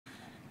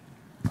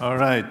All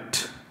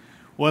right.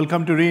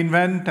 Welcome to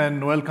re:Invent,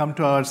 and welcome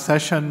to our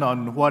session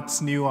on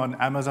what's new on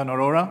Amazon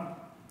Aurora.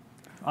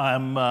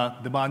 I'm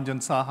Debanjan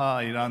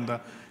Saha. I run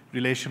the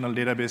relational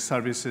database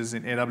services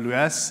in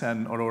AWS,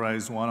 and Aurora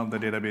is one of the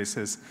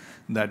databases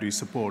that we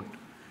support.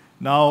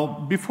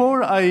 Now,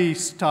 before I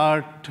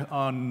start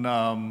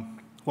on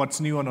what's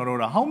new on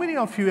Aurora, how many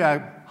of you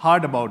have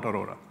heard about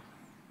Aurora?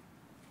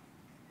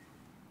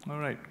 All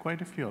right,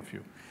 quite a few of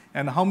you.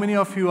 And how many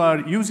of you are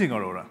using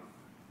Aurora?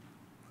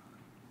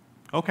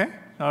 Okay,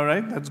 all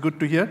right, that's good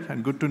to hear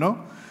and good to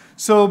know.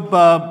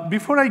 So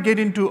before I get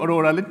into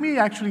Aurora, let me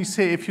actually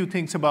say a few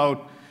things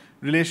about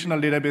relational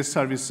database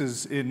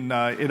services in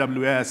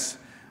AWS.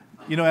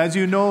 As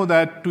you know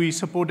that we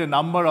support a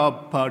number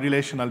of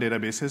relational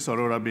databases,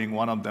 Aurora being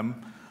one of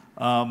them,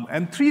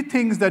 and three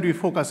things that we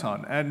focus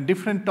on, and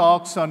different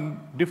talks on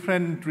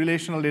different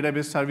relational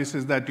database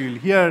services that you'll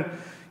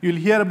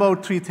hear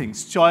about three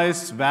things: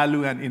 choice,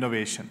 value, and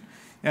innovation.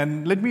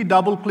 And let me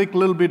double click a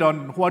little bit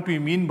on what we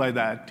mean by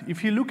that.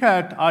 If you look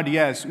at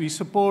RDS, we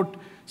support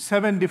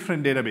 7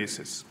 different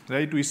databases,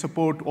 right? We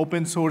support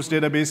open source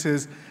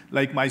databases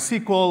like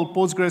MySQL,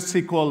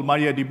 PostgreSQL,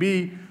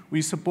 MariaDB.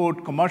 We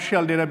support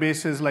commercial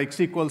databases like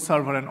SQL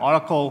Server and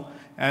Oracle.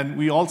 And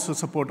we also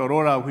support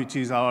Aurora, which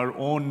is our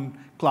own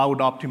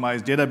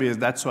cloud-optimized database.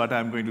 That's what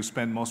I'm going to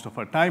spend most of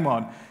our time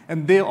on.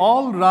 And they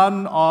all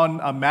run on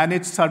a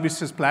managed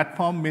services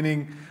platform,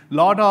 meaning a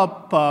lot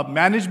of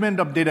management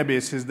of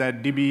databases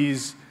that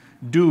DBs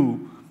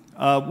do.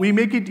 We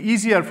make it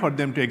easier for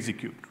them to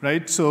execute,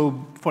 right?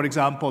 So, for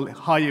example,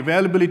 high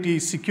availability,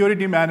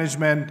 security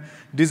management,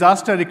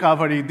 disaster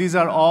recovery, these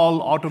are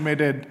all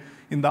automated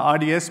in the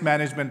RDS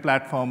management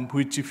platform,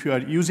 which if you are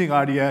using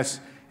RDS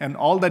and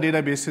all the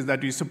databases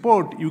that we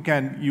support, you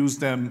can use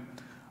them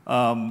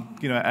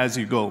as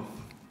you go.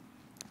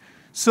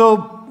 So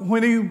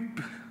when you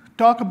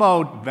talk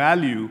about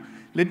value,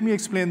 let me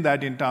explain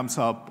that in terms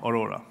of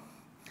Aurora.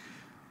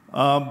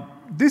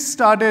 This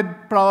started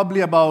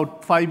probably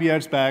about 5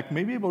 years back,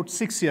 maybe about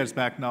 6 years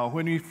back now,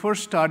 when we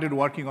first started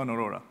working on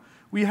Aurora.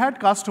 We had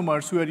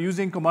customers who are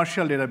using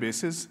commercial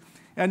databases,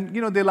 and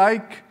they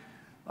like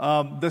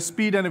the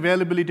speed and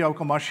availability of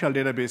commercial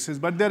databases,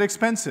 but they're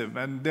expensive,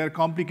 and they're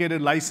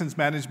complicated license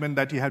management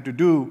that you have to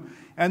do.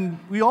 And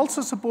we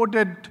also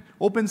supported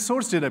open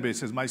source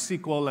databases,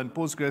 MySQL and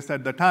Postgres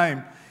at the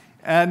time.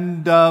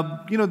 And they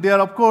are,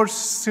 of course,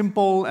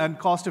 simple and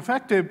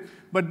cost-effective,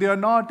 but they are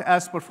not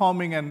as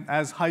performing and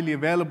as highly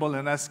available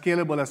and as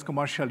scalable as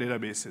commercial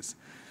databases.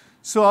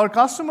 So our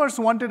customers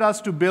wanted us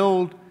to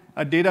build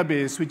a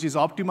database which is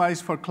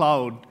optimized for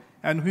cloud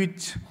and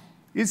which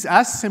is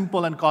as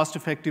simple and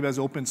cost-effective as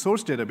open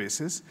source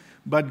databases,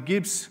 but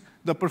gives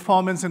the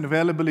performance and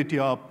availability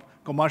of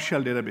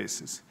commercial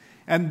databases.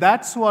 And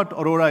that's what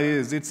Aurora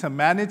is. It's a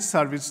managed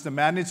service, a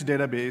managed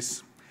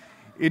database.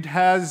 It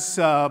has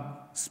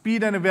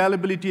speed and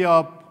availability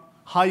of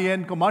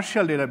high-end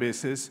commercial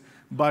databases,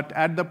 but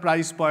at the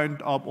price point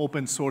of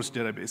open source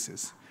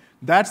databases.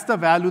 That's the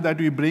value that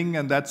we bring,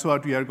 and that's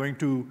what we are going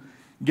to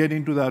get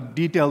into the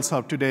details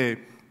of today.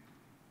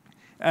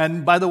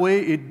 And by the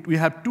way, we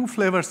have 2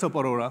 flavors of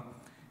Aurora.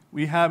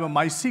 We have a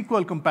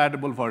MySQL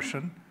compatible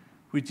version,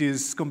 which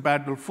is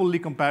fully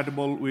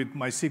compatible with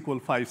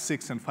MySQL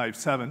 5.6 and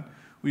 5.7.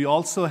 We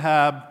also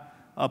have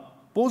a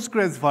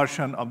Postgres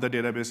version of the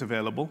database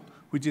available,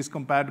 which is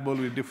compatible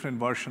with different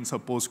versions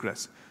of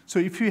Postgres. So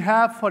if you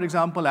have, for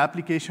example,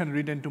 application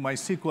written to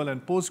MySQL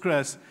and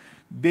Postgres,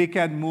 they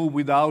can move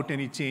without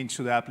any change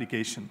to the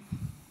application.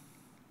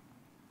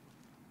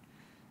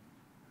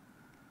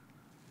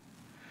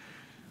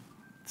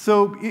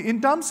 So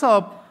in terms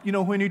of,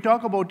 when you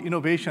talk about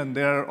innovation,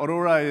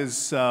 Aurora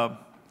is,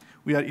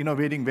 we are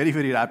innovating very,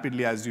 very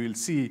rapidly, as you will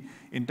see,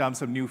 in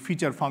terms of new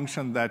feature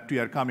functions that we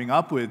are coming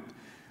up with.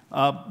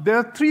 There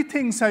are 3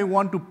 things I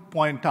want to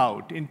point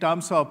out in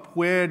terms of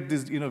where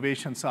these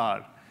innovations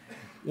are.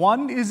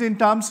 One is in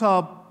terms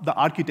of the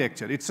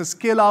architecture. It's a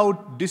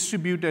scale-out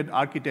distributed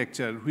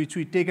architecture, which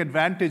we take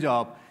advantage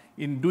of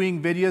in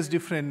doing various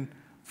different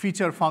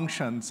feature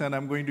functions, and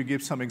I'm going to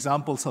give some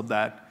examples of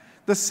that.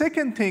 The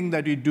second thing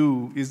that we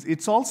do is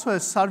it's also a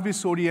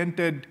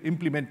service-oriented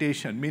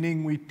implementation,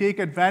 meaning we take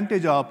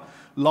advantage of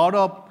a lot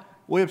of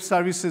web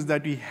services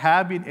that we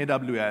have in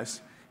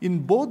AWS in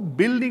both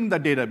building the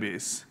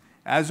database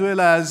as well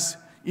as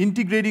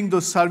integrating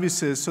those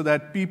services so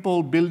that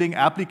people building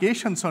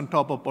applications on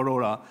top of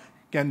Aurora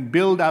can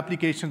build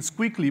applications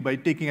quickly by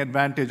taking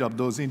advantage of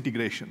those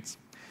integrations.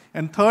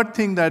 And third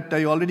thing that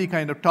I already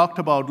kind of talked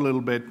about a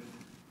little bit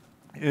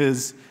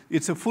is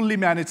it's a fully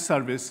managed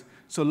service.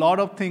 So a lot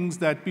of things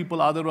that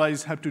people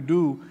otherwise have to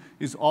do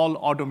is all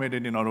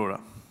automated in Aurora.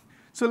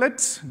 So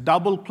let's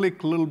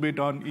double-click a little bit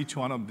on each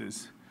one of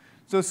these.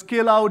 So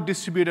scale-out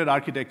distributed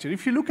architecture.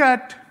 If you look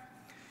at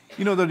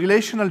the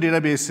relational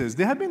databases,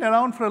 they have been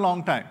around for a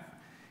long time.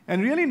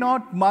 And really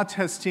not much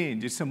has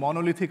changed. It's a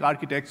monolithic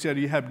architecture.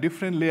 You have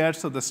different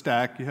layers of the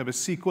stack. You have a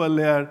SQL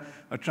layer,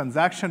 a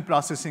transaction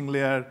processing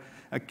layer,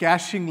 a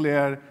caching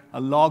layer,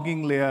 a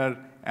logging layer,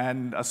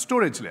 and a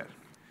storage layer.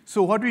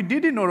 So what we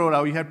did in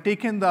Aurora, we have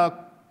taken the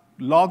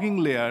logging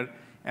layer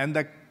and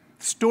the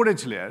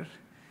storage layer,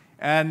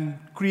 and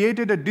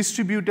created a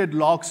distributed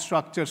log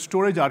structure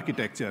storage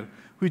architecture,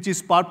 which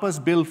is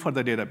purpose-built for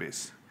the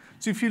database.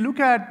 So if you look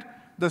at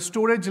the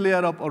storage layer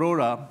of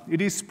Aurora,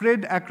 it is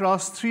spread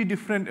across 3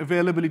 different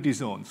availability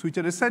zones, which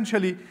are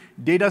essentially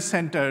data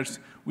centers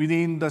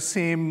within the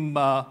same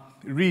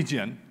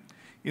region,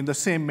 in the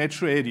same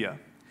metro area.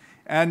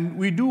 And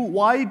we do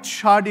wide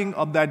sharding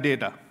of that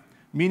data,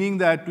 meaning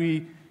that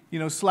we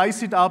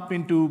slice it up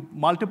into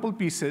multiple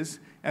pieces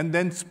and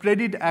then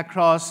spread it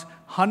across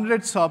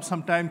hundreds of,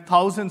 sometimes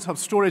thousands of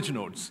storage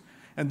nodes.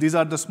 And these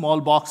are the small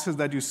boxes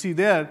that you see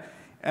there.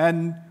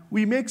 And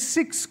we make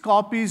 6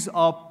 copies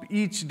of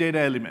each data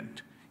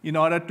element in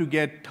order to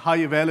get high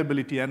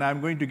availability, and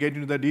I'm going to get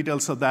into the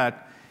details of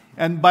that.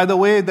 And by the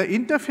way, the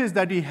interface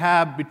that we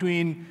have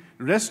between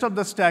rest of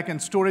the stack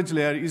and storage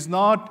layer is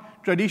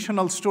not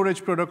traditional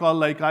storage protocol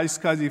like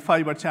iSCSI,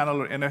 Fiber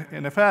Channel, or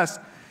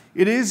NFS.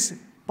 It is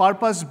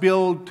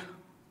purpose-built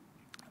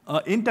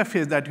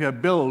interface that we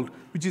have built,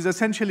 which is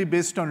essentially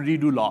based on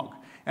redo log.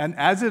 And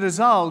as a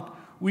result,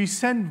 we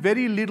send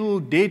very little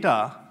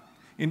data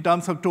in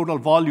terms of total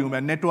volume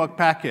and network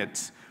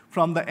packets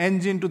from the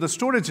engine to the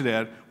storage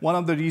layer. One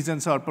of the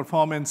reasons our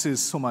performance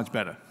is so much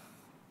better.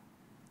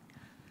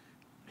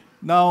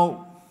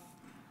 Now,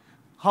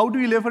 how do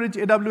we leverage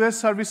AWS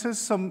services?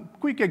 Some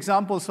quick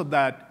examples of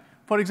that.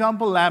 For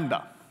example,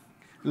 Lambda.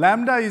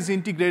 Lambda is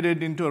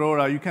integrated into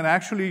Aurora. You can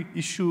actually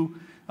issue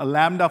a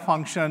Lambda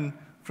function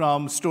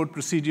from stored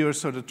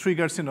procedures or the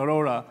triggers in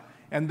Aurora.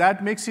 And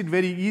that makes it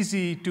very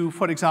easy to,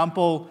 for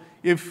example,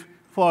 if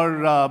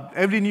for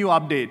every new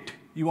update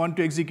you want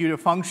to execute a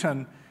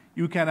function,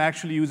 you can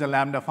actually use a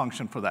Lambda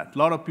function for that. A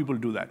lot of people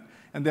do that.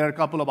 And there are a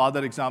couple of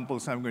other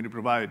examples I'm going to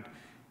provide.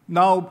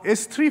 Now,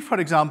 S3, for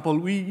example,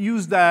 we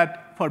use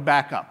that for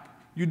backup.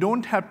 You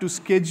don't have to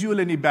schedule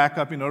any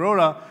backup in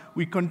Aurora.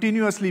 We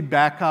continuously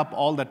back up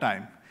all the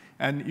time.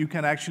 And you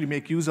can actually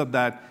make use of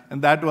that.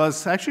 And that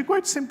was actually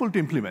quite simple to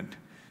implement.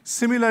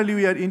 Similarly,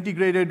 we are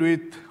integrated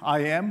with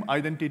IAM,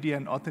 Identity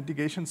and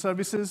Authentication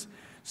Services.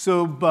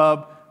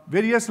 So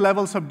various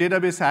levels of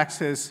database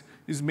access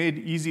is made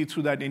easy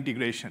through that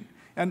integration.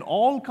 And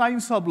all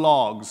kinds of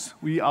logs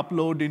we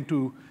upload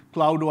into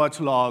CloudWatch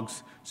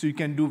logs, so you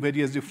can do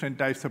various different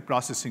types of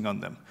processing on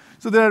them.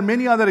 So there are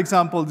many other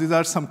examples. These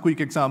are some quick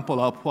examples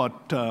of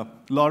what a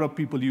lot of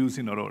people use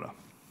in Aurora.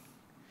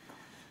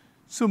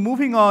 So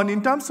moving on,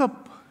 in terms of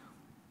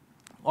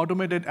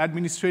automated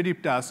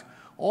administrative tasks,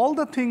 all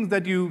the things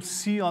that you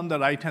see on the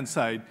right-hand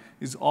side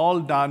is all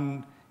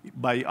done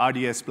by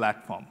RDS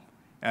platform,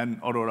 and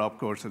Aurora, of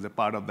course, is a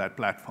part of that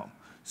platform.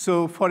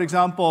 So for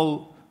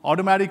example,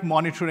 automatic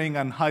monitoring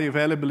and high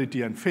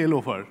availability and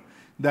failover,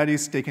 that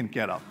is taken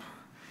care of.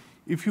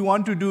 If you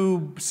want to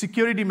do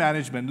security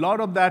management, a lot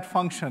of that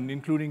function,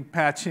 including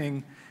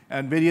patching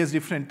and various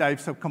different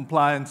types of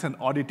compliance and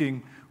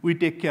auditing, we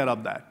take care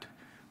of that.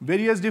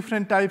 Various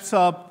different types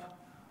of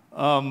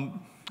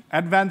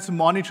advanced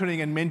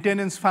monitoring and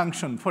maintenance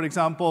function. For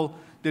example,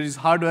 there is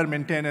hardware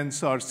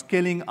maintenance or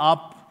scaling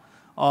up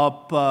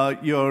of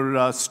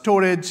your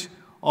storage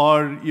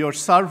or your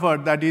server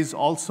that is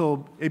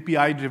also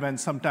API-driven,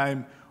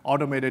 sometimes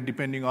automated,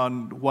 depending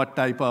on what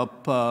type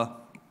of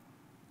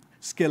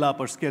scale up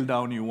or scale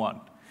down you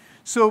want.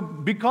 So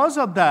because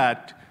of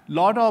that, a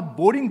lot of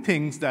boring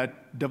things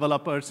that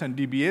developers and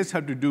DBAs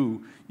have to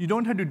do, you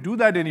don't have to do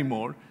that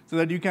anymore, so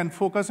that you can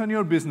focus on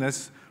your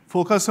business,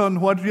 focus on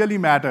what really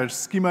matters,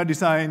 schema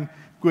design,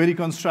 query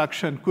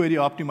construction, query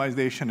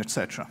optimization, et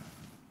cetera.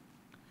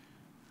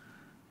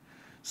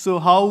 So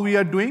how we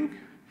are doing?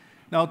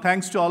 Now,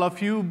 thanks to all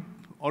of you,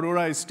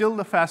 Aurora is still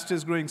the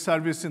fastest growing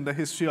service in the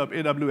history of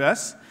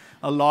AWS.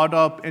 A lot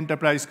of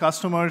enterprise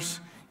customers,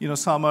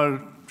 some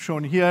are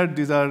shown here.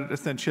 These are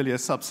essentially a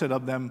subset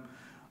of them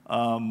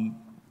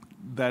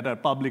that are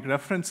public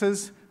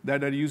references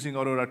that are using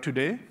Aurora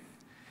today.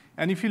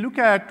 And if you look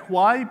at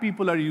why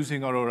people are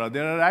using Aurora,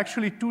 there are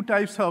actually 2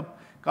 types of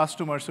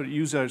customers or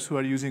users who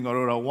are using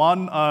Aurora.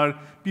 One are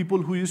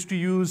people who used to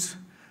use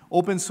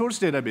open source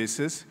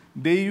databases.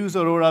 They use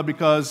Aurora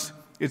because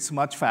it's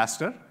much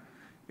faster.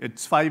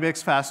 It's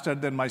 5x faster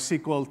than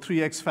MySQL,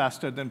 3x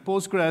faster than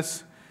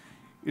Postgres.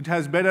 It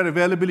has better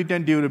availability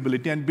and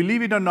durability. And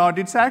believe it or not,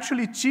 it's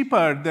actually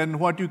cheaper than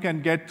what you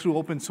can get through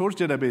open source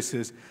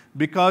databases.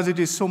 Because it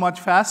is so much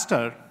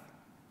faster,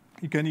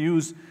 you can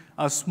use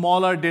a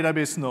smaller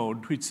database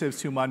node, which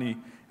saves you money.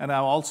 And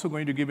I'm also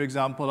going to give an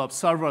example of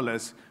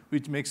serverless,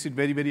 which makes it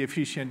very, very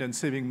efficient and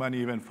saving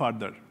money even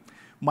further.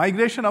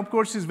 Migration, of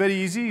course, is very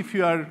easy. If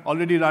you are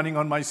already running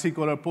on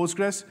MySQL or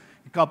Postgres,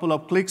 a couple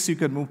of clicks, you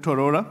can move to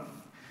Aurora.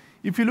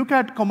 If you look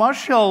at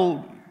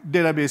commercial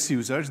database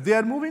users, they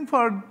are moving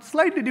for a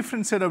slightly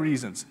different set of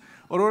reasons.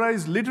 Aurora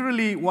is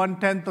literally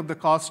 1/10 of the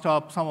cost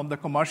of some of the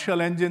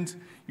commercial engines.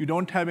 You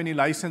don't have any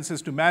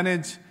licenses to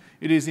manage.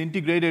 It is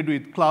integrated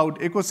with cloud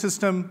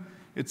ecosystem.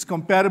 It's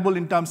comparable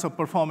in terms of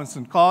performance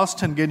and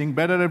cost and getting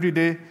better every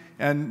day.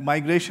 And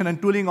migration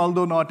and tooling,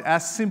 although not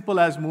as simple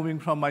as moving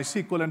from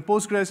MySQL and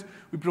Postgres,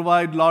 we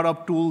provide a lot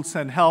of tools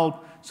and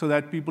help so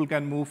that people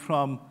can move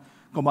from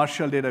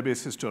commercial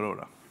databases to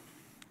Aurora.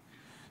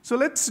 So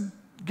let's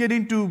get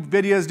into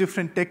various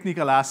different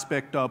technical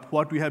aspects of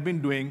what we have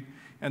been doing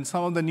and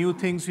some of the new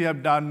things we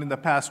have done in the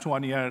past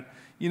 1 year.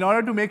 In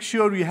order to make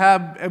sure we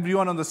have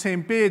everyone on the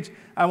same page,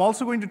 I'm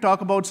also going to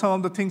talk about some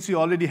of the things we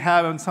already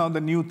have and some of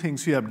the new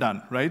things we have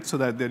done, right? So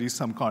that there is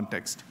some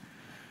context.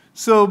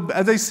 So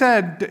as I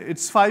said,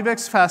 it's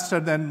 5x faster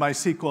than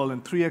MySQL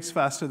and 3x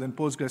faster than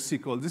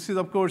PostgreSQL. This is,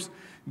 of course,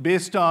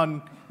 based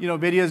on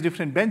various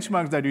different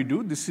benchmarks that we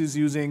do. This is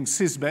using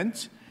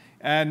Sysbench.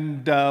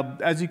 And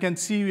as you can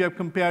see, we have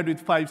compared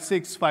with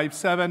 5.6,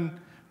 5.7,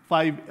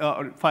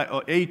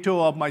 8.0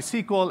 of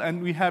MySQL,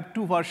 and we have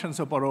 2 versions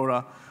of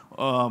Aurora,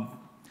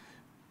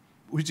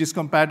 which is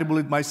compatible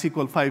with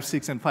MySQL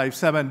 5.6 and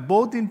 5.7.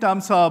 Both in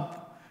terms of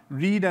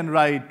read and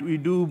write, we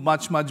do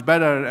much, much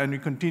better, and we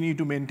continue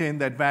to maintain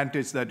the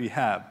advantage that we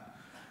have.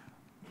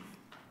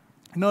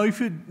 Now, if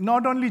you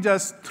not only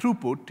just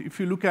throughput, if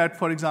you look at,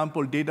 for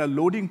example, data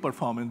loading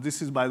performance,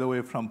 this is, by the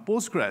way, from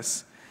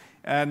Postgres.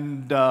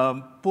 And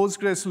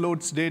Postgres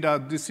loads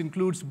data. This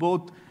includes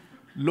both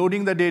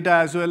loading the data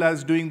as well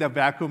as doing the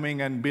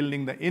vacuuming and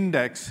building the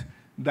index.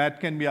 That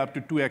can be up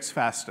to 2x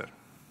faster.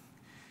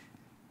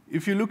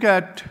 If you look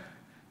at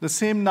the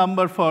same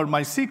number for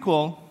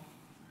MySQL,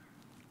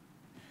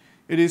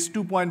 it is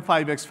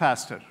 2.5x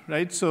faster,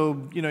 right?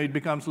 So it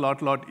becomes a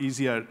lot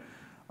easier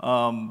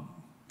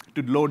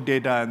to load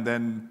data and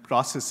then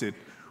process it.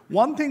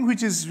 One thing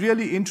which is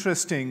really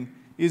interesting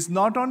is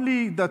not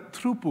only the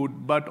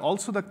throughput, but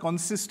also the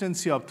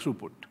consistency of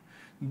throughput.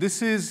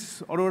 This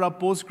is Aurora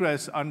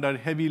Postgres under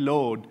heavy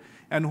load.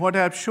 And what I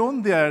have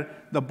shown there,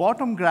 the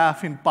bottom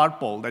graph in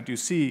purple that you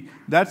see,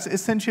 that's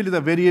essentially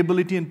the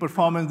variability in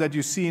performance that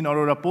you see in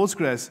Aurora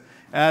Postgres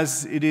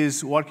as it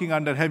is working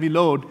under heavy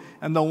load.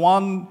 And the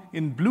one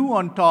in blue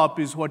on top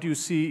is what you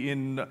see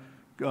in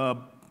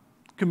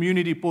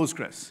community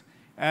Postgres.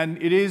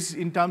 And it is,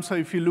 in terms of,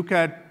 if you look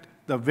at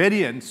the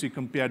variance, you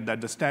compare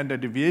that, the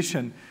standard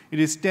deviation, it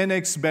is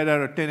 10x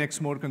better or 10x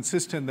more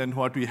consistent than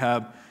what we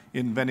have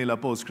in vanilla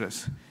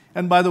Postgres.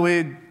 And by the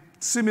way,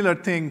 similar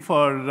thing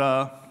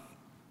for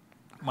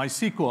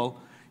MySQL.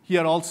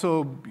 Here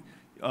also,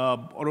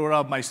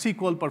 Aurora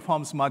MySQL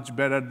performs much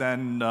better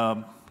than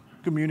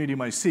community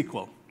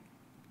MySQL.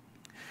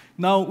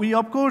 Now, we,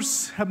 of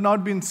course, have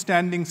not been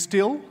standing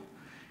still.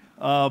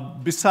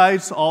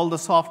 Besides all the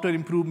software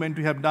improvement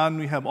we have done,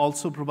 we have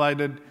also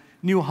provided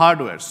new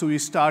hardware. So we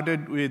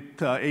started with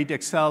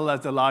 8XL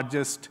as the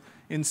largest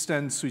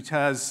instance, which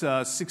has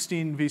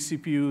 16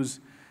 vCPUs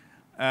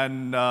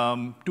and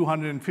 32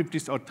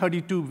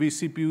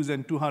 vCPUs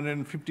and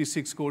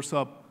 256 cores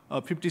of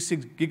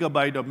 56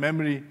 gigabyte of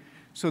memory.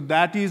 So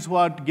that is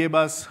what gave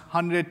us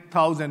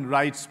 100,000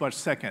 writes per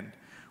second.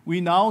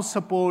 We now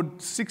support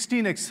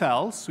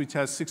 16XLs, which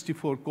has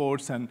 64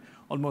 cores and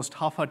almost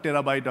half a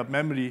terabyte of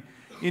memory.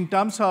 In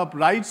terms of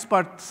writes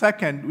per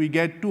second, we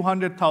get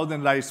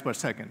 200,000 writes per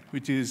second,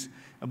 which is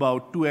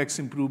about 2x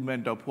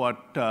improvement of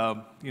what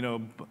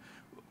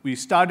we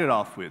started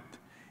off with.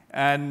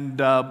 And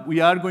we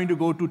are going to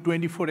go to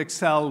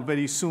 24XL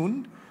very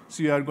soon.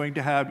 So you are going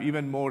to have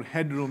even more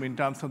headroom in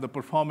terms of the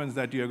performance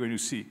that you are going to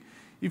see.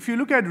 If you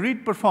look at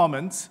read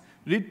performance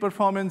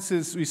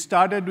is, we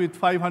started with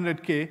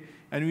 500K,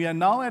 and we are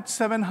now at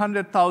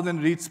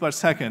 700,000 reads per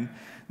second.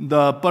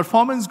 The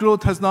performance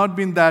growth has not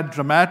been that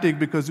dramatic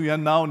because we are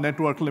now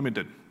network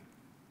limited.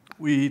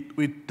 With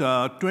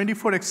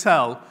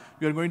 24XL,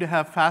 we are going to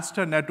have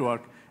faster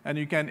network, and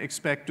you can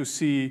expect to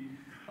see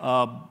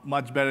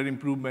much better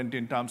improvement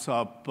in terms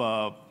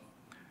of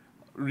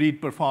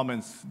read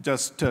performance,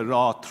 just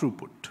raw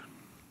throughput.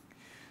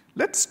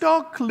 Let's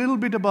talk a little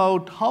bit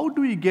about how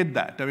do we get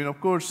that. I mean, of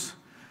course,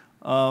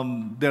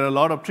 there are a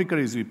lot of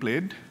trickeries we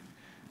played.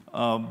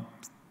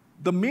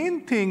 The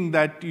main thing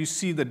that you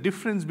see the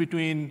difference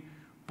between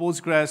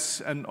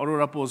Postgres and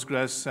Aurora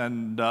Postgres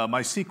and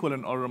MySQL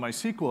and Aurora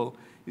MySQL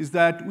is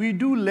that we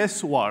do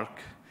less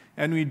work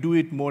and we do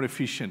it more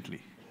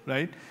efficiently,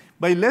 right?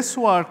 By less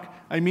work,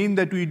 I mean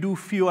that we do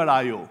fewer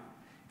I/O.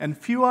 And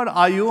fewer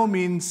I/O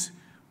means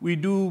we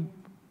do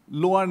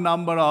lower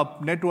number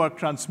of network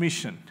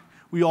transmission.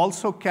 We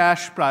also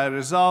cache prior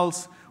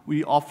results.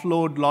 We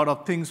offload a lot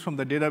of things from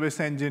the database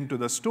engine to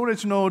the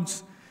storage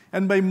nodes.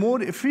 And by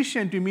more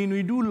efficient, we mean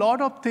we do a lot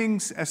of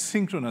things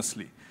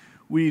asynchronously.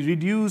 We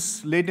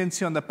reduce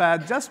latency on the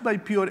path just by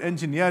pure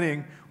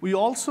engineering. We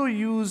also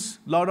use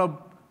a lot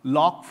of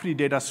lock-free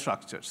data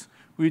structures,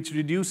 which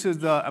reduces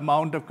the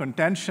amount of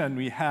contention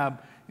we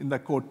have in the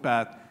code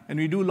path. And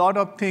we do a lot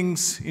of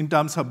things in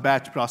terms of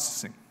batch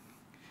processing.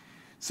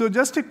 So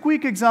just a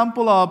quick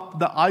example of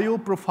the I/O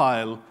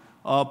profile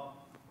of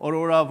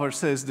Aurora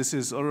versus, this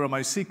is Aurora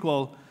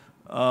MySQL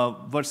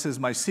versus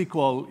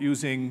MySQL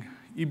using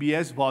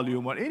EBS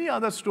volume or any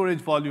other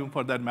storage volume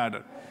for that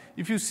matter.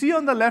 If you see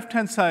on the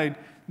left-hand side,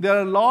 there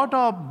are a lot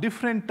of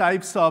different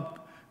types of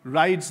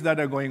writes that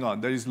are going on.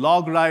 There is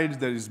log writes,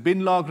 there is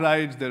bin log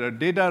writes, there are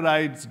data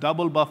writes,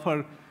 double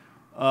buffer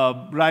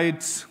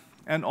writes,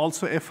 and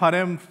also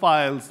FRM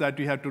files that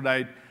we have to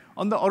write.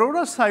 On the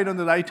Aurora side, on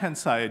the right-hand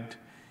side,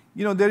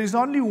 there is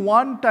only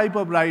one type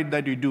of write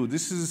that we do.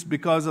 This is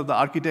because of the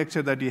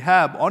architecture that we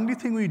have. Only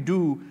thing we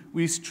do,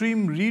 we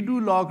stream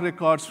redo log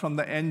records from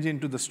the engine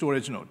to the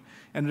storage node.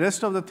 And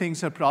rest of the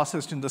things are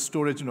processed in the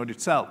storage node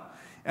itself.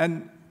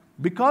 And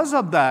because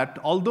of that,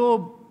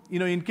 although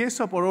in case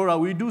of Aurora,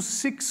 we do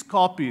 6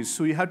 copies,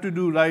 so you have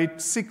to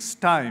write 6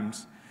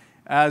 times,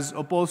 as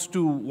opposed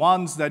to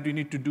ones that we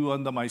need to do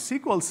on the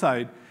MySQL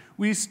side,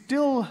 we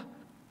still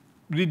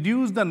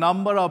reduce the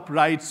number of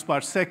writes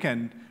per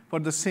second for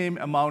the same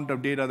amount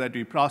of data that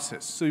we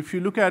process. So if you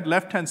look at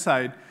left-hand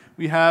side,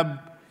 we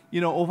have,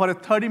 over a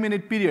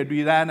 30-minute period,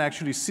 we ran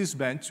actually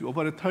Sysbench.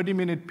 Over a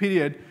 30-minute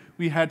period,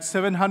 we had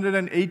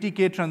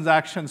 780K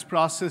transactions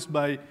processed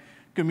by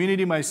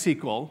Community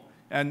MySQL,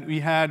 and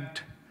we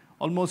had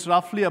almost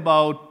roughly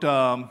about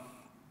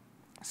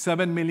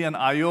 7 million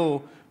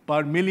I/O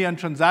per million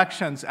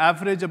transactions,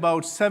 average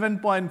about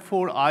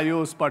 7.4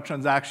 I/Os per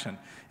transaction.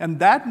 And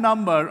that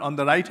number on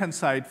the right-hand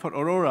side for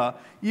Aurora,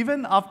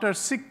 even after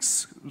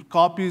 6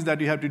 copies that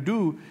you have to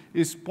do,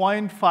 is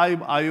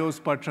 0.5 I/Os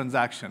per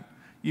transaction,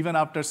 even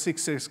after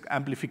 6x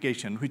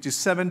amplification, which is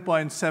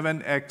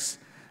 7.7x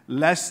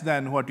less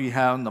than what we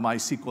have on the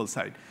MySQL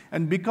side.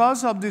 And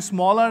because of the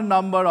smaller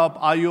number of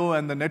I/O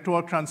and the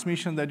network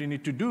transmission that you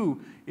need to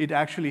do, it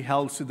actually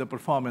helps with the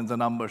performance, the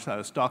numbers I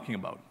was talking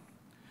about.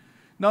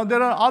 Now,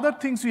 there are other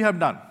things we have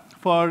done.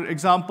 For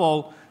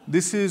example,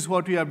 this is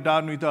what we have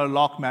done with our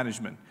lock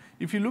management.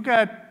 If you look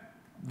at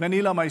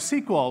vanilla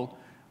MySQL,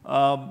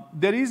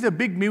 there is a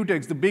big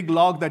mutex, the big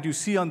log that you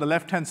see on the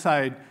left-hand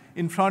side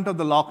in front of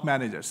the lock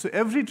manager. So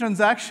every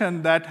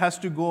transaction that has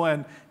to go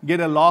and get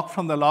a lock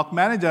from the lock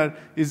manager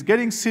is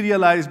getting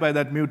serialized by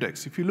that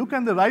mutex. If you look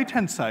on the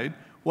right-hand side,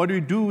 what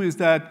we do is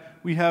that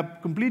we have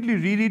completely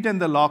rewritten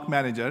the lock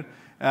manager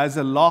as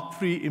a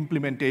lock-free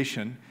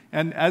implementation.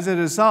 And as a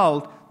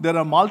result, there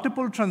are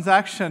multiple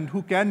transactions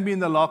who can be in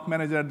the lock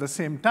manager at the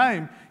same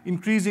time,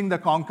 increasing the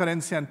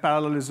concurrency and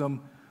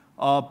parallelism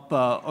of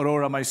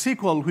Aurora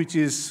MySQL, which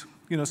is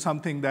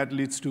something that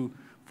leads to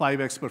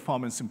 5x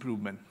performance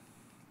improvement.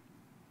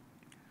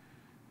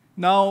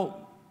 Now,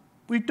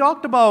 we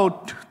talked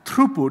about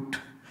throughput.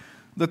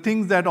 The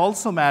things that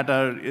also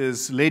matter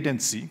is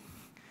latency.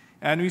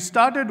 And we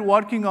started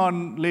working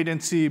on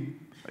latency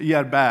a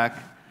year back.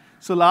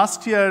 So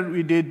last year,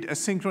 we did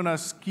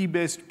asynchronous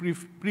key-based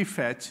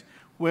prefetch,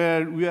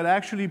 where we are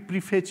actually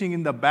prefetching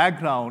in the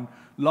background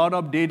a lot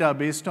of data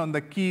based on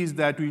the keys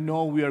that we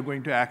know we are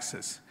going to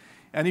access.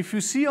 And if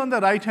you see on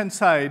the right-hand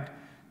side,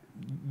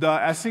 the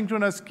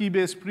asynchronous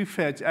key-based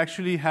prefetch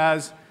actually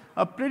has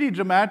a pretty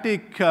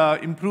dramatic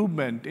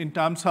improvement in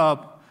terms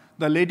of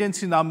the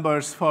latency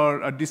numbers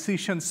for a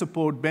decision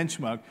support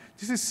benchmark.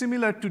 This is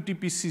similar to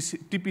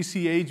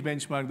TPC-H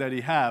benchmark that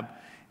we have.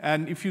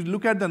 And if you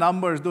look at the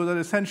numbers, those are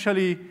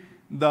essentially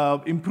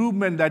the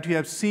improvement that we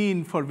have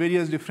seen for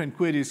various different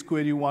queries,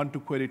 query 1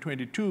 to query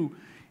 22.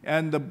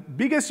 And the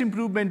biggest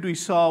improvement we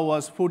saw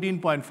was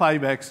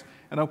 14.5x.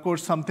 And of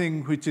course,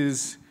 something which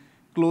is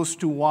close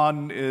to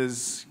 1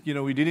 is,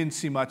 we didn't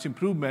see much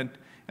improvement.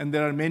 And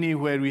there are many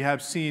where we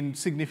have seen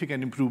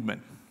significant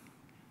improvement.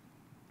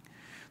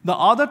 The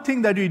other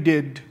thing that we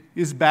did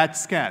is batch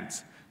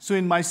scans. So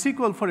in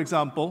MySQL, for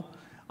example,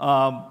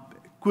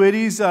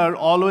 queries are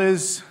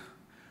always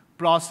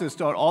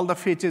processed, or all the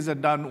fetches are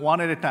done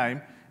one at a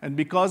time. And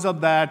because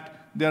of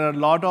that, there are a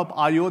lot of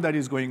I/O that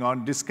is going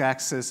on, disk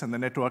access and the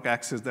network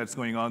access that's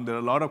going on. There are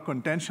a lot of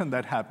contention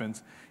that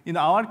happens. In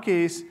our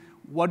case,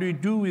 what we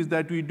do is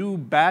that we do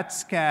batch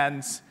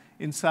scans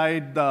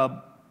inside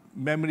the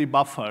memory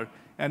buffer.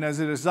 And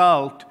as a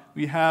result,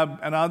 we have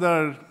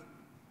another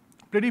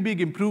pretty big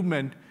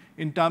improvement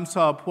in terms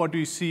of what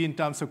we see in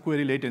terms of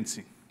query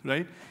latency,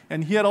 right?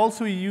 And here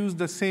also we use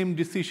the same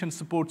decision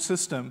support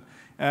system.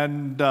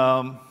 And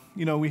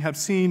we have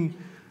seen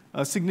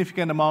a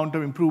significant amount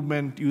of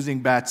improvement using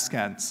batch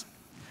scans.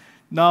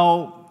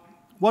 Now,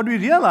 what we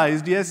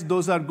realized, yes,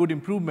 those are good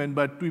improvement,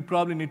 but we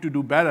probably need to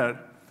do better.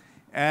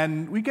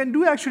 And we can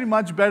do actually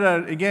much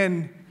better,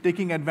 again,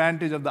 taking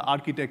advantage of the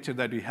architecture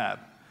that we have.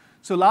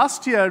 So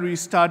last year, we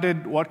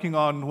started working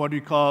on what we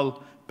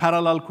call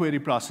parallel query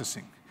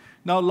processing.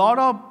 Now, a lot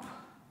of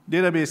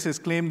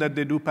databases claim that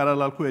they do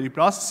parallel query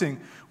processing.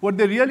 What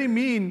they really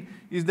mean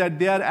is that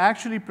they are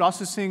actually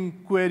processing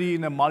query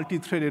in a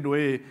multi-threaded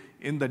way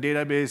in the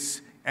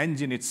database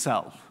engine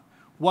itself.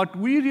 What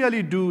we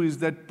really do is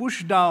that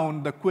push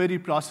down the query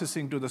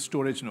processing to the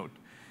storage node.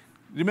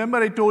 Remember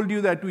I told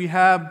you that we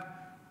have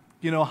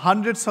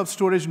hundreds of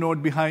storage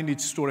nodes behind each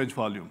storage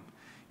volume.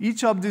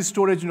 Each of these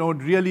storage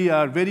nodes really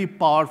are very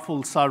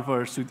powerful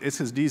servers with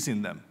SSDs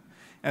in them.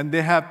 And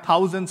they have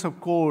thousands of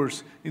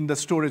cores in the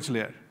storage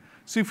layer.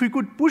 So if we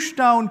could push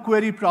down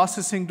query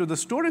processing to the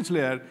storage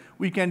layer,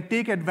 we can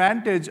take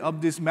advantage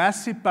of this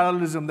massive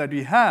parallelism that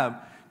we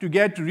have to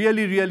get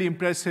really, really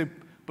impressive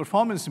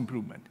performance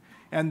improvement.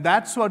 And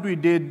that's what we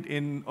did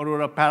in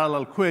Aurora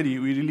Parallel Query.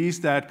 We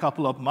released that a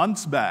couple of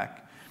months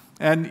back.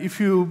 And if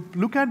you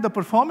look at the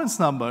performance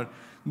number,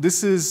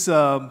 this is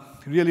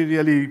really,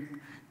 really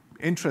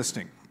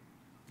interesting.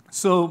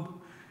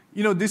 So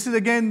This is,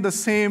 again, the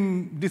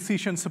same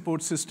decision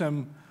support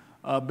system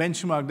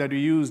benchmark that we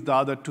used, the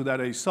other two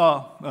that I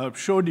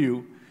showed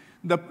you.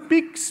 The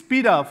peak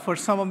speed up for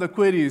some of the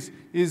queries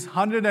is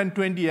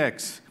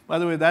 120x. By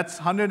the way, that's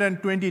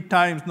 120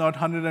 times, not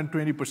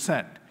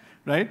 120%,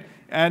 right?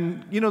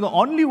 And the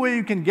only way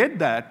you can get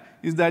that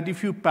is that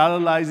if you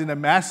parallelize in a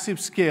massive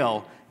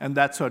scale, and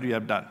that's what we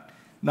have done.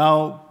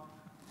 Now,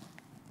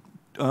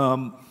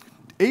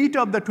 8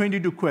 of the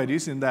 22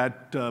 queries in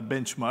that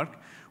benchmark,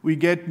 we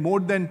get more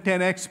than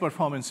 10x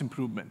performance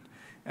improvement.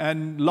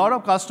 And a lot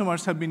of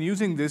customers have been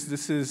using this.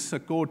 This is a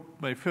quote,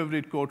 my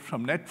favorite quote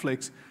from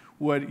Netflix,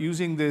 who are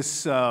using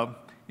this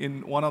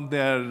in one of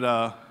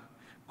their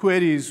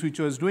queries, which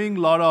was doing a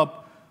lot of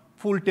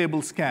full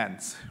table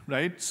scans,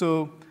 right?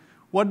 So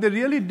what they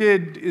really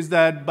did is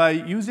that by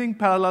using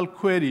parallel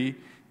query,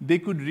 they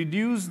could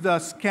reduce the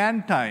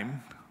scan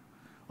time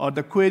or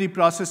the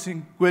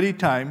query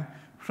time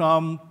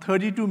from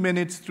 32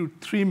 minutes to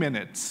 3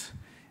 minutes.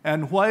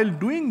 And while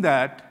doing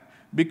that,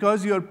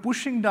 because you're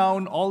pushing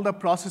down all the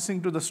processing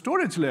to the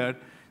storage layer,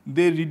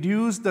 they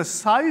reduce the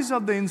size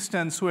of the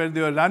instance where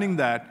they are running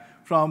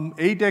that from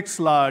 8x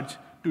large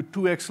to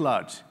 2x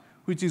large,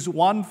 which is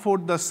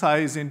 1/4 the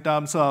size in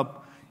terms of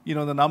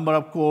the number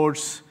of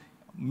cores,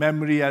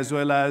 memory, as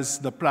well as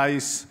the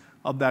price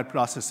of that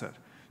processor.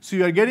 So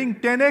you are getting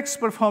 10x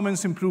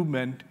performance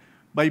improvement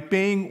by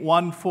paying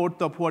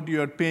 1/4 of what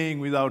you are paying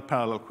without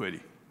parallel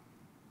query.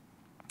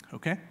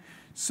 Okay?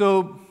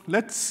 So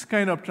let's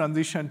kind of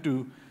transition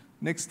to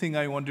next thing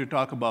I want to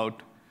talk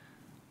about.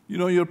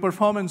 Your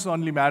performance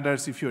only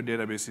matters if your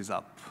database is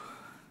up.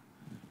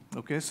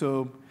 Okay,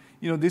 so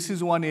this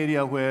is one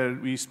area where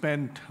we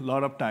spent a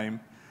lot of time.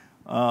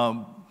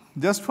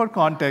 Just for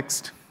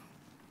context,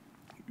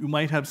 you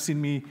might have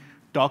seen me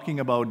talking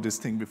about this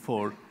thing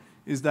before,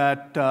 is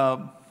that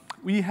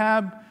we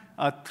have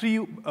a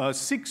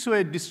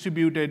 6-way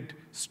distributed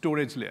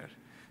storage layer,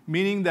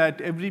 meaning that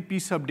every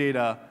piece of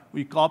data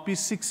we copy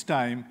 6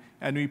 times,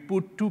 and we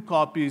put 2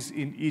 copies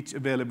in each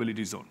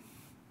availability zone,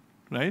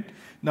 right?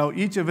 Now,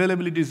 each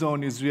availability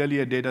zone is really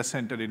a data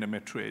center in a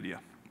metro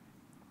area.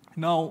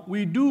 Now,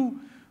 we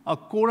do a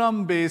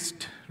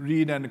quorum-based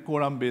read and a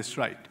quorum-based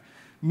write,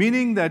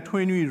 meaning that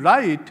when we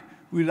write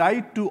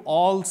to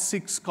all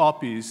 6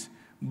 copies,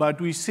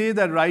 but we say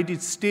that write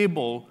is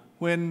stable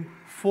when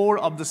 4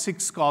 of the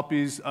 6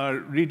 copies are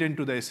written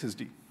to the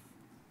SSD,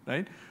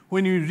 right?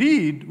 When we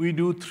read, we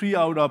do 3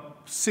 out of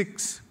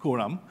 6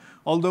 quorum,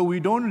 although we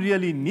don't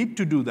really need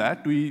to do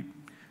that. We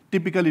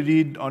typically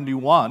read only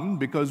 1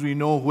 because we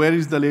know where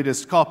is the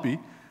latest copy.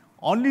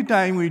 Only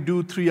time we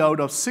do 3 out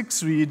of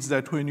 6 reads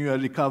that when you are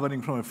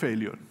recovering from a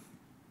failure.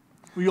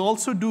 We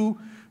also do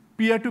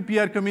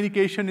peer-to-peer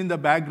communication in the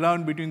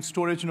background between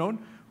storage node.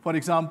 For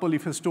example,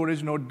 if a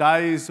storage node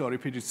dies or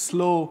if it is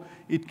slow,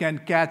 it can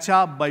catch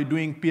up by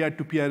doing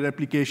peer-to-peer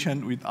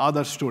replication with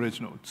other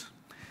storage nodes.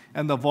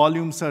 And the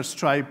volumes are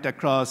striped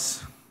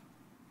across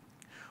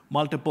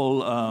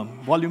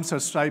hundreds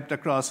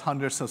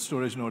of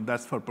storage nodes.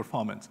 That's for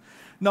performance.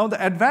 Now, the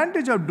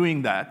advantage of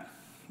doing that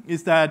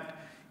is that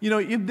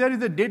if there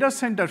is a data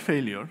center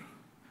failure,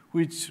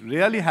 which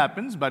rarely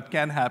happens but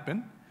can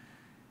happen,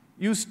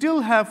 you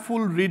still have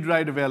full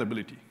read-write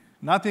availability.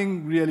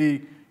 Nothing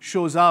really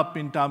shows up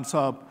in terms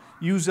of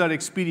user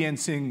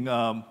experiencing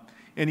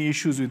any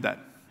issues with that.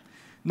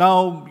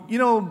 Now,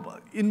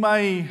 in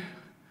my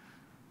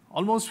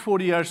almost 4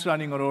 years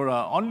running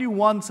Aurora, only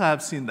once I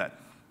have seen that.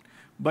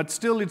 But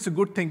still, it's a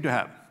good thing to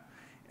have.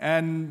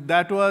 And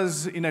that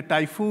was in a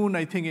typhoon,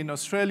 I think in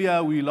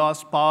Australia. We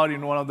lost power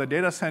in one of the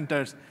data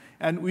centers.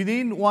 And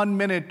within 1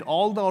 minute,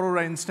 all the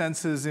Aurora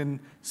instances in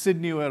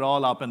Sydney were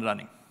all up and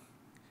running,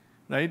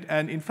 right?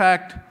 And in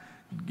fact,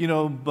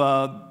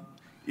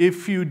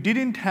 if you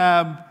didn't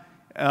have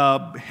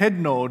a head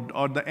node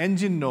or the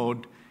engine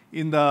node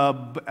in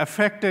the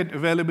affected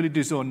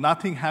availability zone,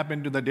 nothing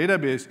happened to the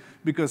database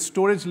because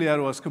storage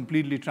layer was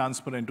completely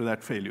transparent to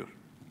that failure.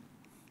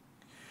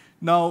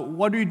 Now,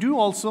 what we do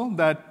also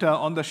that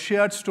on the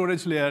shared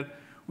storage layer,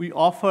 we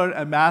offer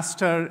a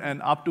master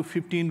and up to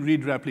 15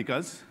 read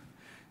replicas.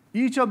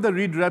 Each of the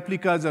read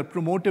replicas are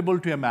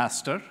promotable to a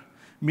master,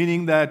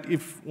 meaning that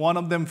if one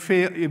of them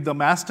if the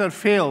master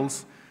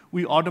fails,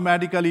 we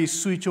automatically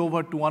switch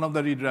over to one of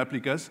the read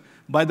replicas.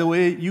 By the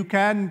way, you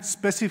can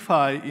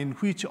specify in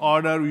which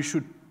order we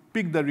should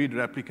pick the read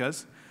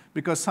replicas,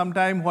 because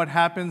sometimes what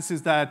happens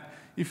is that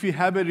if you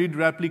have a read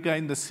replica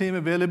in the same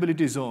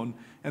availability zone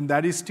and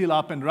that is still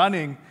up and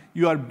running,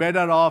 you are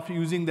better off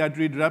using that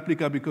read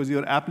replica because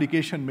your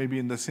application may be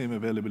in the same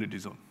availability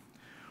zone.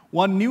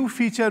 One new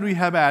feature we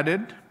have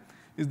added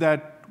is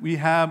that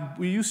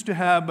we used to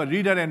have a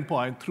reader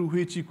endpoint through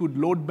which you could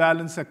load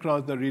balance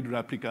across the read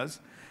replicas.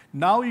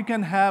 Now you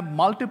can have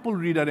multiple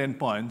reader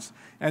endpoints,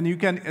 and you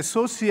can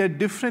associate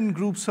different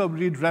groups of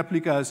read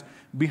replicas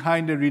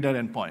behind a reader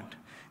endpoint.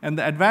 And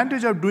the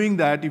advantage of doing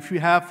that, if you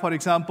have, for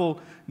example,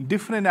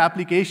 different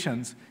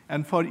applications,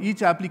 and for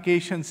each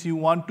applications you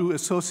want to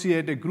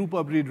associate a group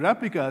of read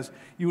replicas,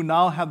 you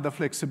now have the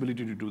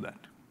flexibility to do that.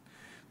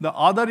 The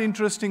other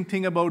interesting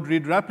thing about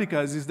read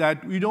replicas is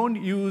that we don't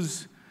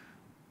use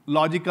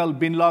logical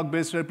bin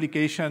log-based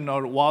replication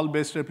or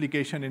wall-based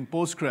replication in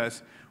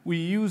Postgres. We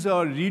use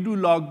our redo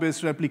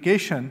log-based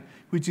replication,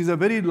 which is a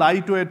very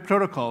lightweight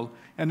protocol,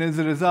 and as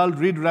a result,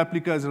 read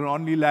replicas are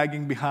only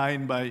lagging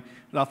behind by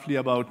roughly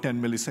about 10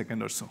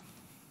 milliseconds or so.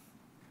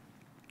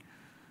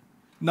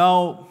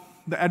 Now,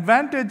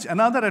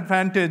 another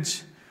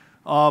advantage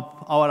of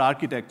our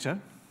architecture,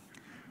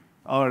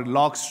 our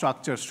log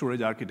structure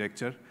storage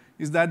architecture,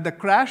 is that the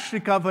crash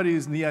recovery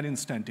is near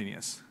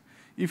instantaneous.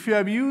 If you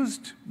have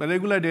used the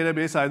regular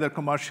database, either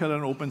commercial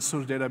or open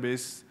source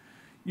database,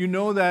 you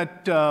know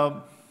that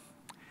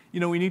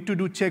we need to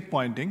do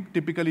checkpointing.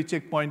 Typically,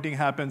 checkpointing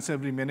happens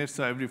every minute,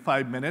 so every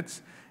 5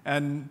 minutes.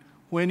 And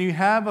when you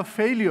have a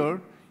failure,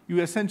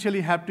 you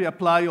essentially have to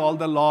apply all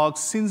the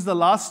logs since the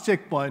last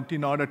checkpoint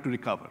in order to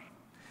recover.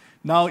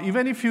 Now,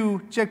 even if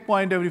you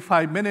checkpoint every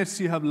 5 minutes,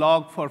 you have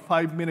log for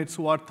 5 minutes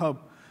worth of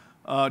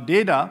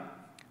data.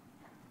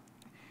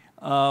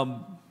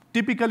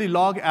 Typically,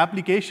 log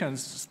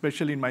applications,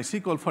 especially in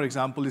MySQL, for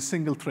example, is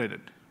single-threaded,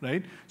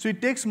 right? So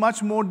it takes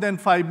much more than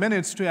 5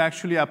 minutes to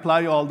actually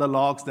apply all the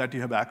logs that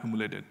you have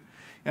accumulated.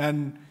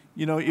 And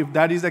if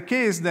that is the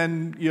case,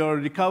 then your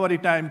recovery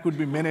time could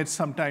be minutes,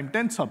 sometimes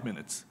tens of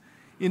minutes.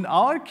 In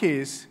our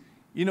case,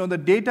 the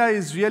data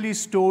is really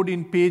stored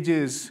in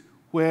pages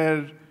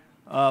where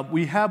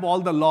we have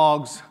all the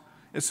logs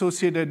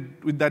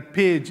associated with that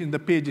page in the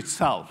page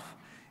itself.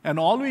 And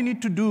all we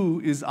need to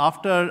do is,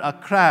 after a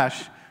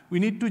crash, we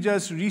need to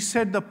just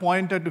reset the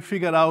pointer to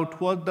figure out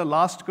what the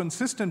last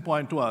consistent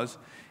point was.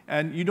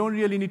 And you don't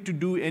really need to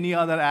do any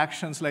other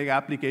actions like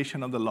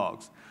application of the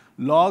logs.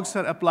 Logs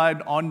are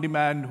applied on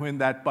demand when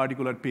that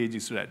particular page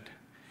is read.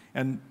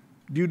 And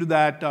due to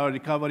that, our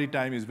recovery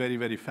time is very,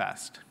 very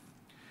fast.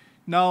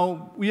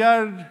 Now, we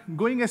are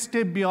going a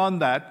step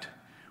beyond that.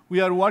 We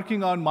are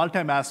working on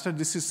multi-master.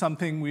 This is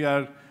something we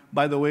are,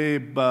 by the way,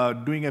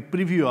 doing a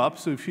preview of.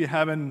 So if you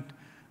haven't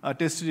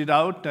tested it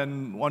out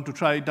and want to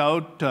try it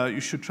out,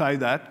 you should try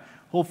that.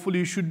 Hopefully,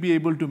 you should be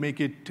able to make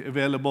it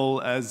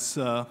available as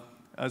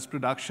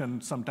production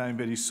sometime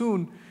very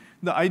soon.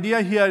 The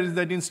idea here is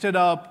that instead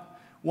of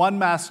one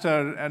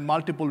master and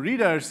multiple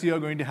readers, you are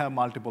going to have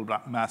multiple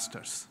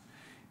masters.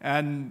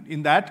 And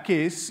in that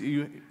case,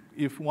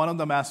 if one of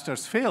the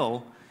masters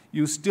fail,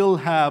 you still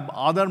have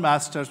other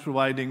masters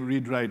providing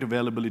read-write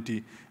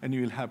availability, and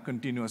you will have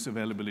continuous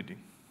availability.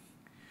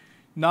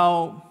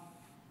 Now,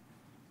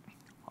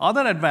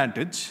 other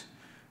advantage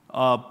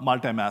of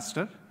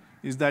multi-master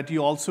is that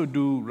you also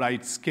do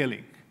write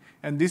scaling.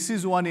 And this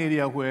is one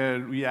area where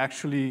we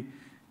actually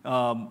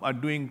are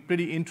doing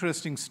pretty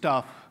interesting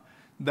stuff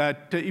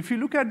that if you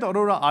look at the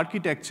Aurora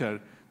architecture,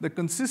 the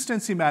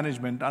consistency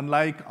management,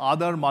 unlike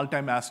other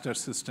multi-master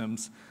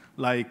systems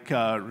like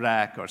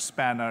RAC or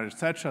Spanner, et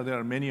cetera, there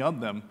are many of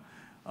them,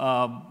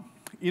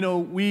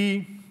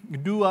 we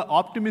do an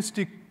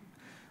optimistic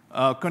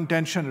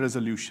contention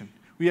resolution.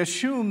 We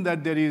assume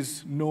that there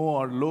is no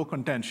or low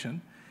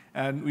contention,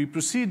 and we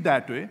proceed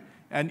that way.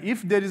 And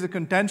if there is a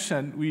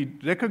contention, we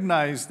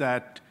recognize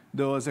that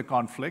there was a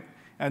conflict,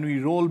 and we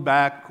roll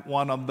back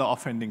one of the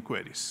offending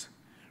queries,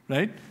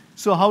 right?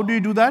 So how do you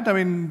do that? I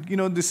mean,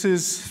 this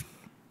is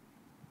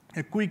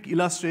a quick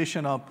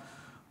illustration of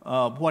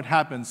what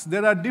happens.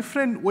 There are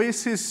different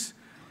oases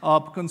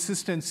of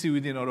consistency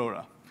within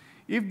Aurora.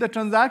 If the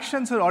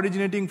transactions are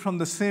originating from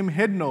the same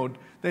head node,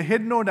 the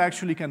head node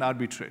actually can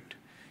arbitrate.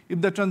 If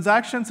the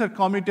transactions are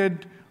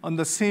committed on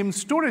the same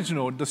storage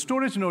node, the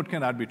storage node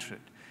can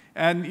arbitrate.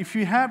 And if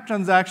you have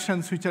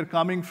transactions which are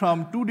coming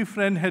from two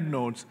different head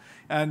nodes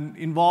and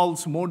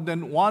involves more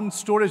than one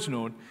storage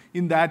node,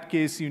 in that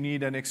case, you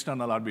need an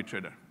external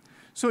arbitrator.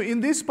 So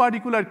in this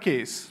particular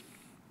case,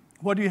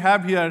 what you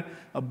have here,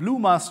 a blue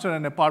master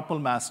and a purple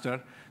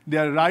master, they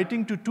are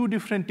writing to two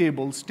different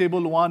tables,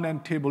 table 1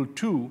 and table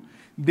 2.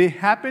 They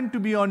happen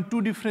to be on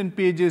two different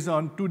pages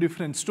on two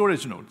different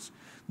storage nodes.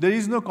 There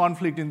is no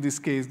conflict in this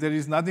case. There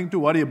is nothing to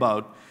worry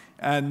about.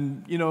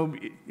 And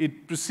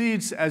it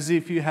proceeds as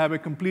if you have a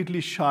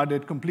completely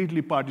sharded,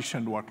 completely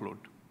partitioned workload.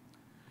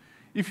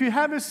 If you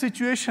have a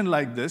situation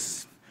like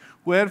this,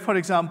 where, for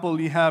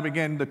example, you have,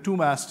 again, the two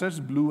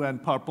masters, blue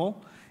and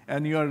purple,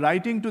 and you are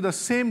writing to the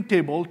same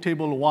table,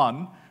 table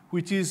 1,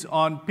 which is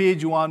on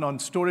page 1 on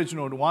storage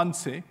node 1,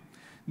 say,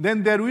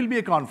 then there will be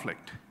a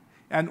conflict.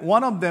 And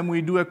one of them,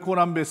 we do a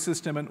quorum-based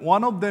system, and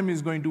one of them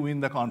is going to win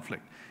the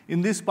conflict.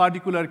 In this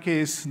particular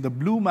case, the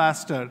blue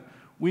master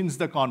wins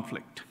the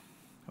conflict.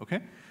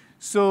 Okay?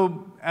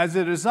 So as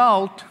a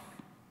result,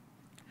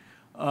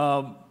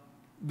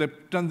 the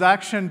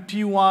transaction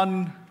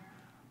T1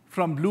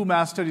 from blue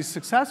master is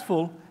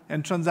successful,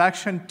 and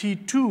transaction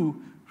T2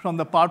 from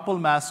the purple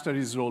master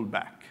is rolled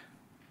back.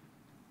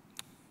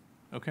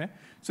 Okay?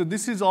 So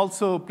this is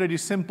also pretty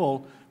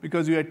simple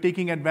because we are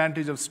taking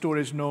advantage of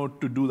storage node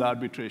to do the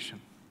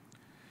arbitration.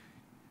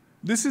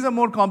 This is a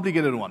more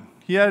complicated one.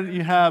 Here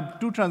you have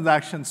two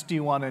transactions,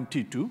 T1 and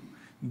T2.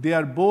 They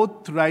are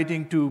both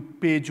writing to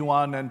page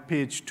 1 and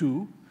page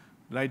 2,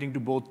 writing to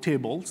both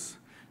tables.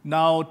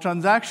 Now,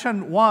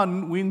 transaction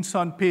 1 wins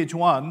on page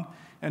 1,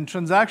 and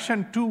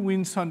transaction 2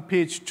 wins on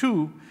page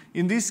 2.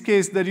 In this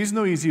case, there is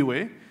no easy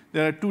way.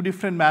 There are two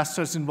different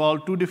masters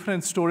involved, two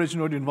different storage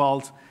nodes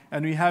involved,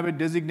 and we have a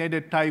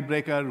designated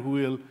tiebreaker who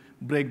will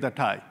break the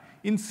tie.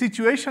 In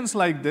situations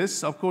like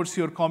this, of course,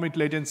 your commit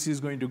latency is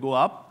going to go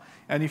up.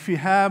 And if you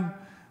have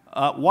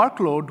a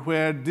workload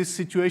where this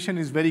situation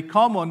is very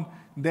common,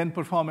 then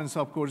performance,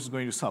 of course, is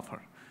going to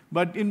suffer.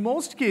 But in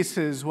most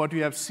cases, what we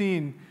have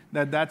seen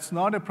that that's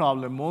not a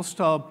problem. Most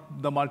of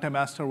the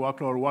multi-master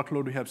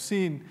workload we have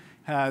seen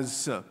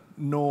has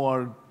no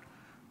or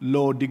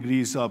low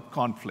degrees of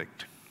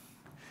conflict.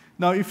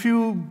 Now,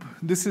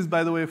 this is,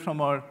 by the way,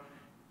 from our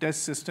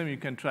test system. You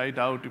can try it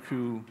out if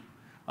you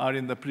are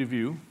in the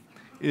preview,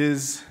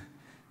 is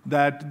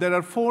that there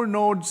are 4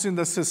 nodes in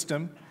the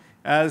system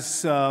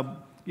as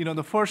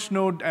the first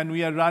node, and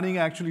we are running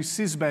actually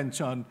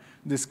Sysbench on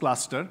this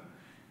cluster.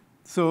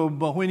 So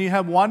but when you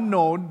have one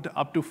node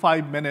up to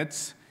 5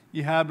 minutes,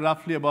 you have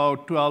roughly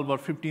about 12 or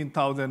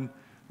 15,000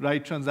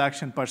 write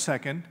transactions per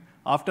second.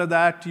 After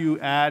that, you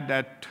add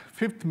at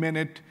 5th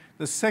minute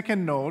the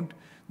second node.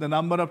 The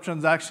number of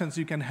transactions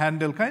you can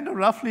handle kind of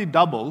roughly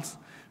doubles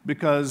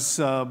because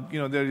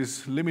there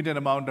is limited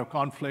amount of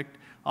conflict.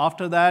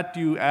 After that,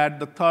 you add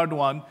the third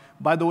one.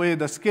 By the way,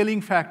 the scaling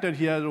factor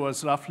here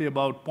was roughly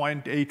about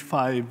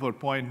 0.85 or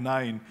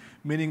 0.9,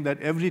 meaning that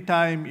every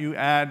time you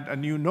add a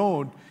new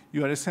node,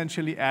 you are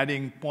essentially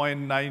adding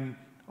 0.9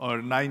 or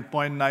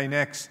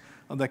 9.9x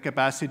of the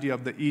capacity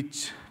of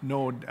each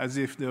node as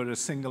if they were a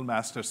single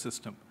master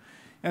system.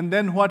 And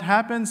then what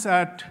happens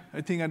I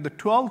think at the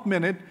 12th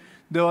minute,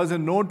 there was a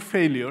node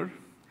failure,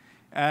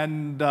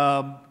 and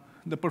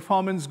the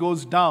performance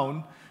goes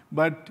down.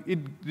 But it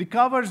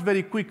recovers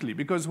very quickly,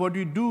 because what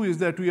we do is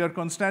that we are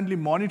constantly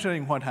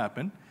monitoring what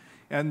happened,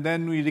 and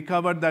then we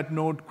recover that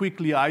node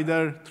quickly,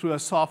 either through a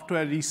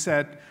software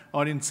reset,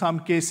 or in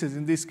some cases,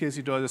 in this case,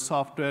 it was a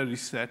software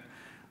reset,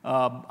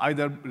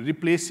 either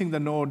replacing the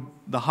node,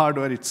 the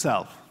hardware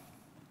itself.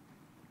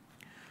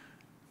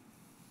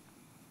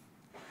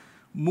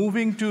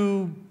 Moving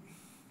to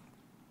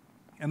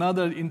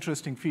another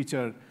interesting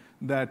feature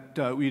that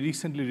we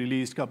recently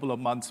released a couple of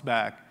months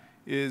back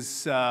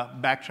is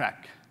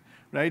Backtrack.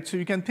 Right? So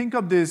you can think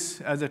of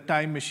this as a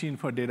time machine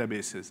for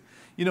databases.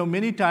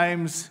 Many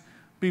times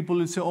people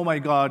will say, oh my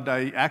God,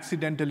 I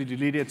accidentally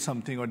deleted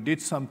something or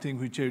did something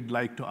which I'd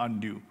like to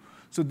undo.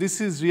 So this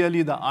is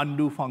really the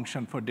undo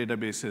function for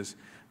databases.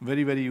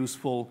 Very, very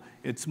useful.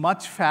 It's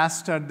much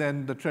faster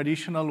than the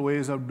traditional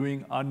ways of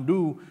doing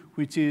undo,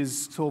 which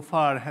is so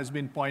far has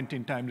been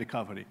point-in-time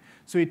recovery.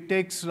 So it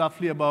takes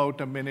roughly about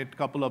a minute,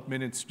 couple of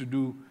minutes to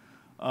do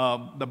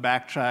the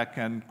Backtrack,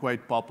 and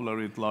quite popular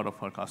with a lot of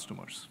our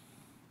customers.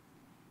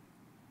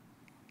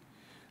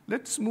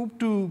 Let's move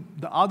to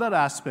the other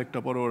aspect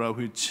of Aurora,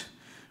 which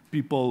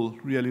people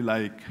really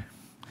like,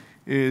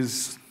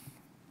 is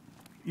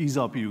ease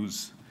of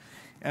use.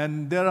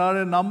 And there are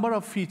a number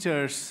of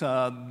features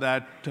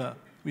that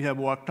we have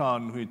worked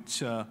on, which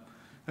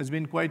has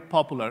been quite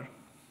popular.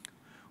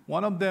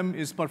 One of them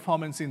is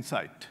Performance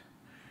Insight,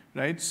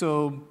 right?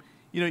 So,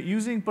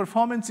 using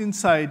Performance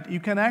Insight, you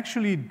can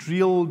actually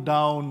drill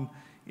down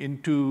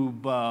into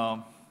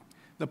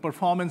the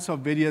performance of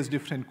various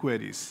different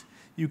queries.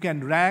 You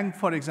can rank,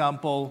 for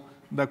example,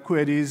 the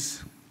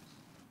queries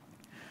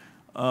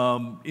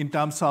in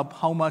terms of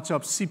how much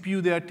of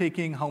CPU they are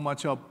taking, how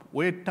much of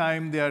wait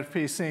time they are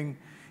facing,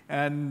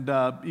 and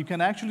you can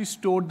actually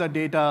store the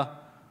data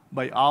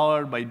by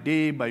hour, by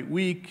day, by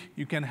week.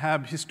 You can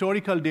have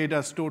historical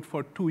data stored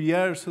for 2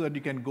 years so that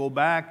you can go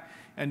back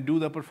and do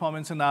the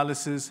performance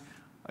analysis.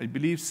 I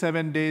believe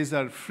 7 days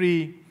are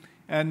free.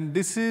 And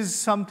this is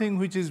something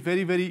which is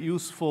very, very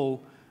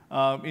useful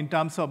in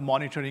terms of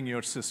monitoring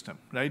your system,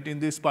 right? In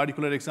this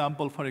particular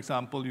example, for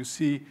example, you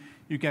see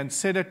you can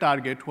set a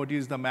target, what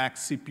is the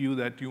max CPU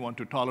that you want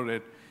to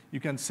tolerate.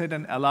 You can set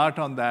an alert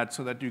on that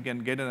so that you can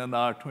get an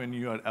alert when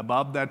you are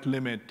above that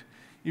limit.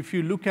 If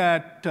you look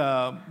at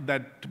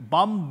that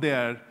bump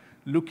there,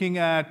 looking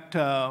at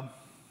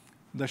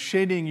the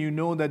shading, you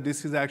know that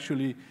this is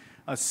actually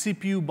a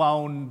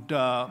CPU-bound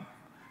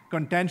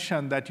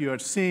contention that you are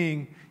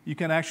seeing. You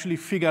can actually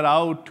figure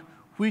out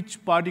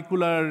which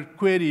particular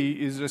query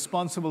is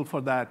responsible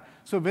for that.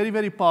 So very,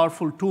 very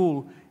powerful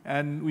tool.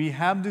 And we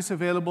have this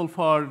available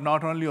for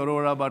not only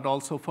Aurora, but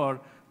also for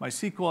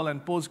MySQL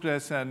and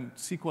Postgres and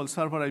SQL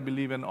Server, I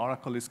believe, and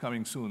Oracle is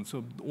coming soon.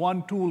 So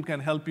one tool can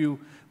help you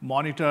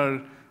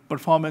monitor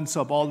performance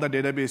of all the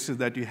databases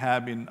that you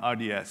have in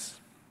RDS.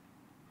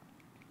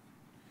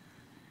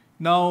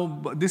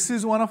 Now, this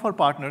is one of our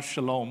partners,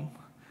 Shalom.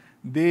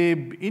 They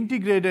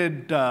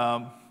integrated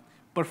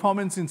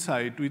Performance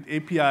Insight with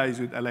APIs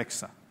with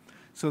Alexa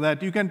so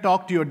that you can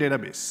talk to your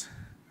database.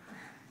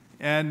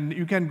 And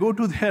you can go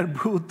to their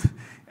booth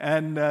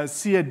and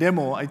see a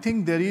demo. I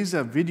think there is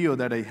a video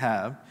that I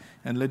have,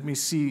 and let me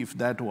see if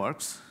that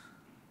works.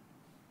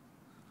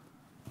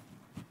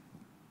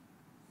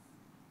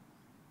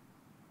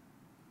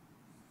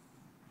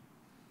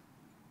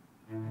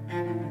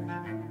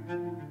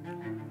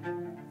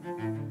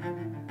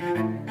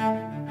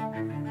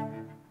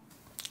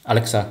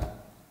 Alexa,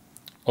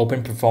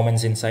 open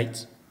Performance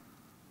Insights.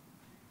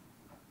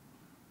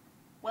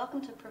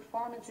 Welcome to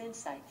Performance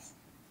Insights.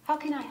 How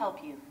can I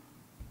help you?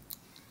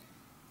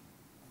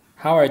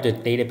 How are the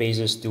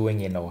databases doing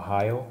in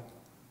Ohio?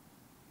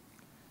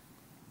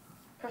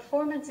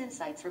 Performance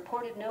Insights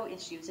reported no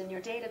issues in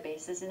your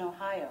databases in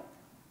Ohio.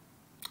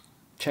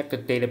 Check the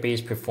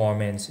database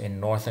performance in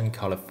Northern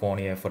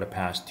California for the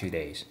past 2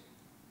 days.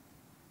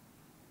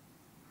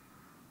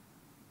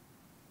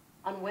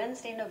 On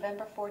Wednesday,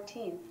 November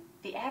 14th,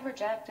 the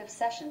average active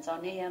sessions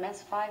on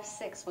AMS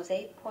 5.6 was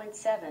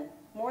 8.7,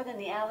 more than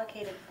the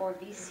allocated for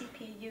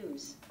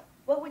vCPUs.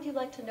 What would you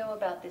like to know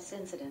about this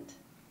incident?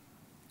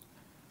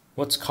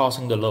 What's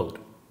causing the load?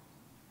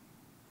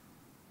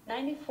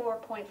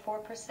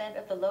 94.4%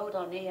 of the load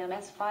on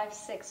AMS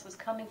 5.6 was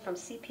coming from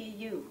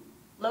CPU.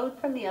 Load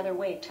from the other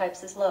wave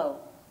types is low.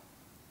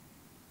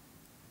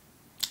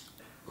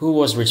 Who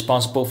was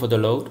responsible for the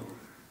load?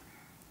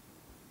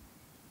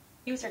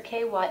 User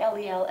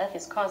KYLELF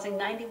is causing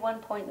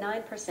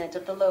 91.9%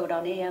 of the load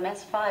on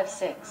AMS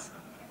 5.6.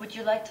 Would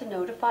you like to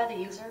notify the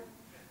user?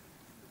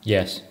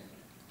 Yes.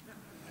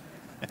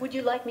 Would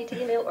you like me to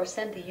email or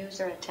send the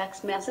user a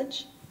text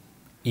message?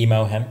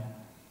 Email him.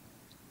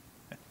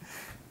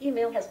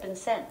 Email has been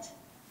sent.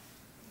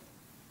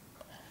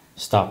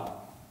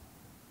 Stop.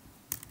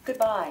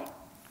 Goodbye.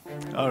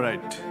 All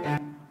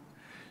right.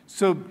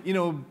 So,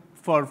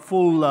 for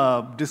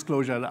full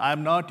disclosure,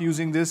 I'm not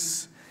using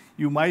this.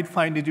 You might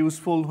find it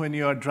useful when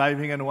you are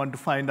driving and want to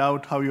find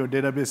out how your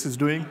database is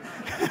doing.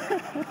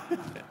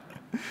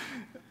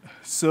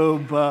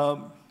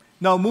 So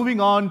now moving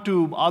on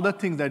to other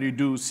things that you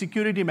do,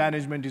 security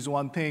management is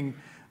one thing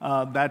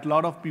that a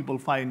lot of people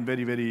find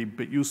very, very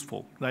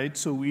useful, right?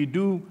 So we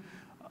do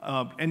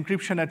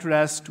encryption at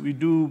rest. We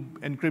do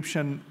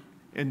encryption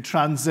in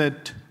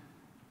transit.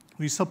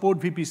 We support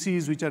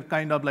VPCs, which are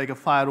kind of like a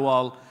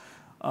firewall.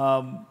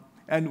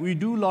 And we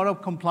do a lot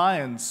of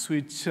compliance,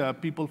 which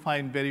people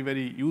find very,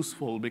 very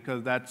useful,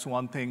 because that's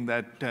one thing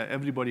that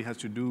everybody has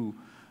to do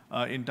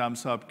in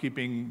terms of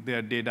keeping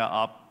their data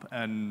up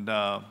and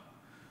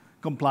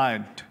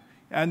compliant.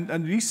 And a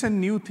recent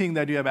new thing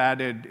that we have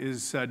added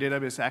is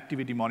database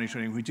activity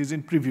monitoring, which is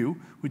in preview,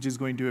 which is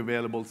going to be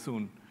available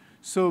soon.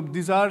 So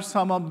these are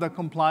some of the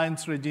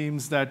compliance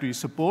regimes that we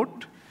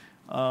support.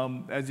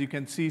 As you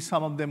can see,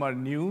 some of them are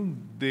new.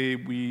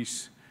 We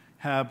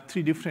have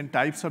 3 different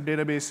types of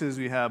databases.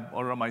 We have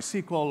Aurora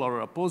MySQL,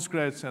 Aurora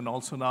Postgres, and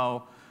also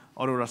now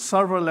Aurora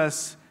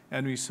Serverless.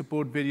 And we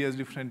support various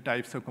different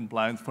types of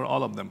compliance for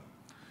all of them.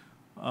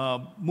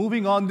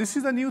 Moving on, this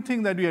is a new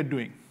thing that we are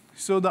doing.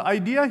 So the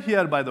idea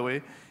here, by the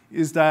way,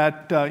 is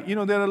that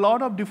there are a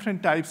lot of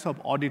different types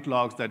of audit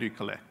logs that we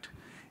collect.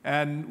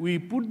 And we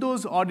put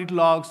those audit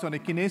logs on a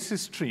Kinesis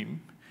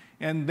stream.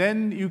 And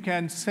then you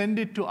can send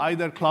it to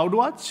either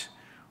CloudWatch,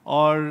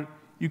 or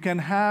you can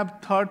have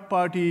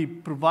third-party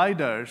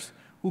providers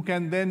who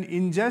can then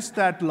ingest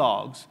that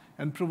logs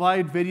and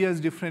provide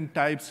various different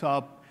types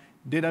of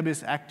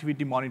database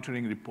activity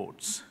monitoring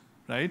reports,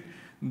 right?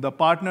 The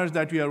partners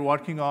that we are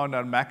working on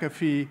are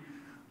McAfee,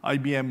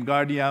 IBM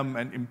Guardium,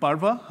 and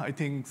Imperva. I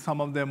think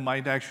some of them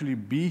might actually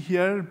be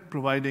here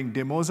providing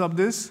demos of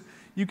this.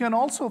 You can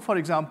also, for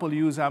example,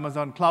 use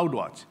Amazon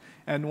CloudWatch.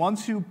 And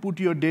once you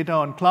put your data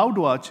on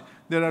CloudWatch,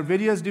 there are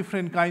various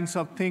different kinds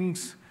of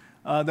things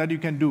that you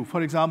can do.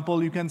 For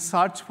example, you can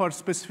search for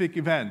specific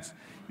events.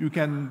 You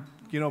can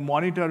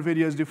monitor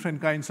various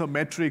different kinds of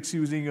metrics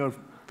using your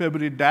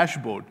favorite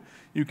dashboard.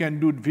 You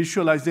can do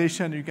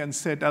visualization. You can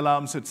set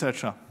alarms, et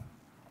cetera.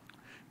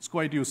 It's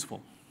quite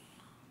useful.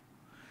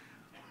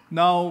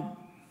 Now,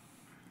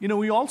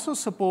 we also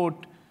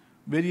support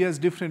various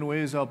different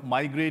ways of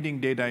migrating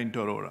data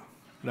into Aurora,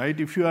 right?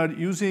 If you are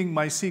using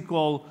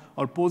MySQL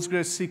or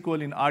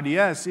PostgreSQL in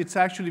RDS, it's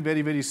actually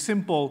very, very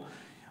simple.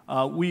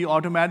 We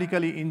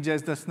automatically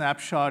ingest the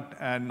snapshot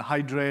and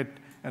hydrate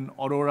an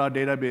Aurora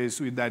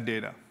database with that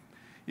data.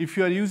 If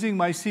you are using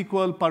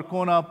MySQL,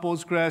 Percona,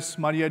 Postgres,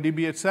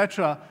 MariaDB, et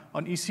cetera,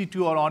 on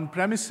EC2 or on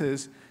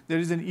premises, there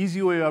is an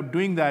easy way of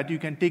doing that. You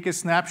can take a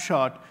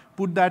snapshot,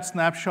 put that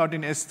snapshot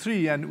in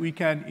S3, and we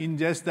can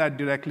ingest that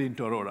directly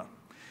into Aurora.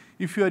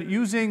 If you are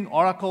using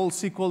Oracle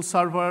SQL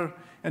Server,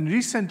 and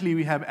recently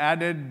we have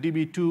added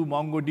DB2,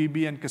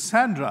 MongoDB, and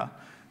Cassandra,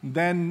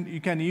 then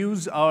you can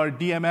use our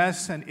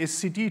DMS and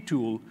SCT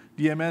tool.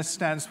 DMS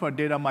stands for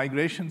Data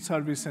Migration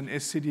Service, and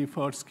SCT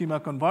for Schema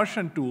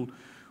Conversion Tool,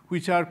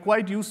 which are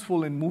quite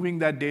useful in moving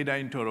that data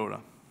into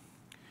Aurora.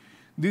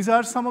 These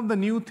are some of the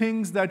new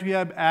things that we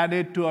have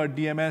added to our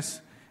DMS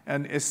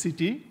and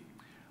SCT.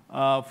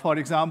 For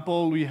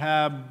example, we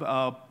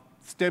have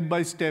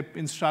step-by-step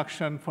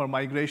instruction for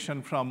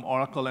migration from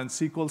Oracle and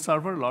SQL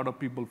Server. A lot of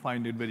people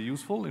find it very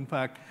useful. In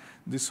fact,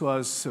 this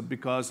was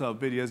because of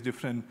various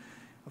different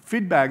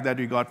feedback that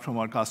we got from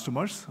our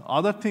customers.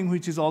 Other thing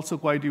which is also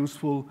quite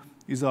useful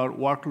is our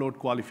workload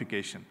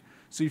qualification.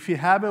 So if you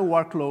have a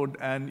workload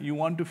and you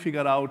want to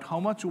figure out how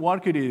much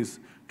work it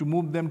is to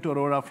move them to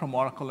Aurora from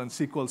Oracle and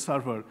SQL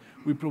Server,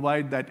 we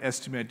provide that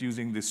estimate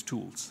using these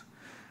tools.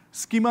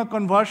 Schema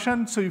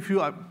conversion, so if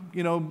you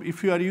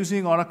are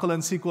using Oracle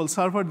and SQL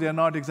Server, they're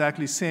not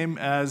exactly same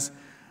as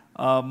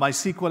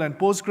MySQL and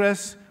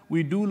Postgres.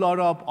 We do a lot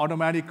of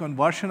automatic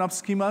conversion of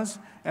schemas,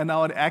 and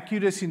our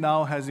accuracy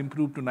now has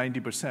improved to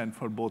 90%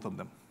 for both of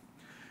them.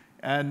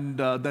 And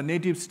the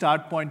native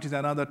start point is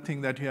another thing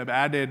that we have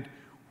added,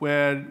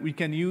 where we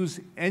can use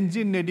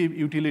engine native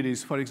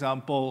utilities, for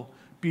example,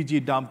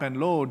 PG dump and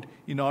load,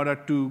 in order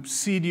to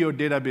seed your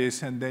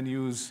database and then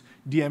use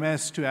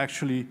DMS to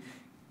actually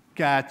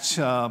catch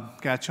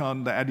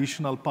on the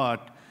additional part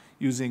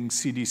using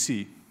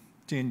CDC,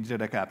 change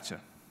data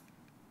capture.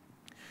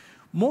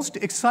 Most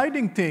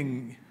exciting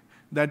thing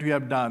that we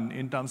have done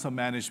in terms of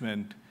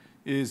management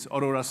is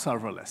Aurora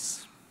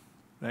Serverless,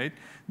 right?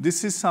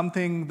 This is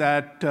something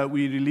that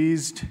we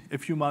released a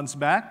few months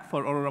back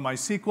for Aurora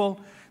MySQL.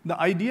 The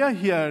idea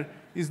here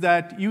is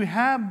that you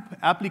have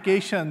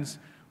applications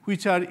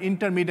which are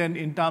intermittent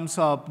in terms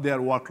of their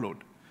workload.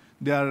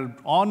 They are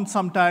on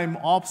sometime,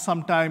 off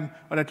sometime,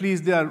 or at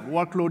least their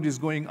workload is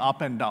going up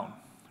and down,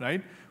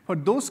 right? For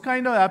those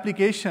kind of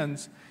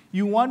applications,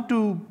 you want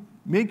to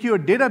make your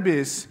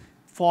database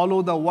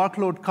follow the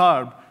workload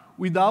curve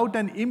without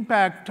an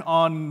impact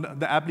on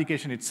the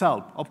application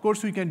itself. Of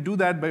course, we can do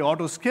that by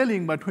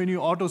auto-scaling, but when you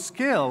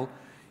auto-scale,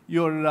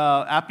 your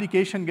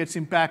application gets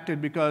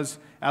impacted because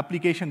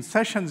application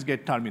sessions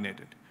get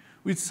terminated.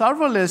 With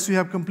serverless, we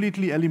have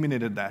completely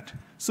eliminated that.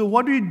 So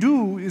what we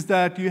do is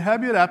that you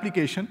have your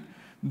application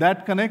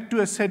that connect to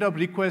a set of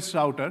request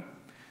router.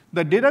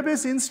 The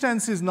database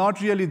instance is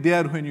not really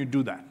there when you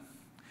do that.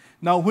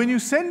 Now, when you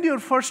send your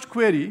first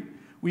query,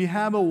 we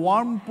have a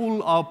warm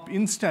pool of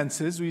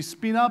instances. We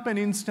spin up an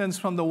instance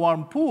from the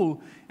warm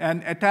pool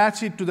and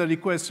attach it to the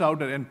request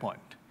router endpoint.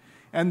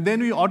 And then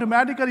we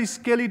automatically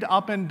scale it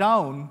up and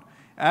down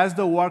as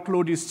the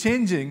workload is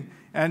changing,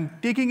 and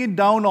taking it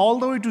down all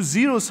the way to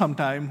 0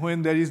 sometime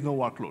when there is no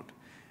workload.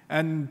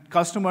 And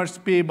customers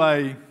pay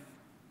by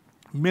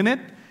minute,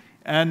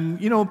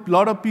 and a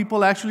lot of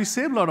people actually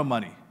save a lot of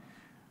money.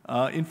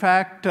 In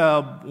fact,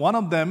 one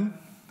of them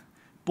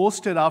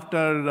posted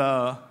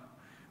after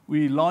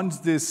we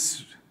launched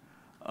this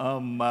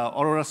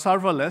Aurora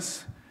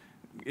Serverless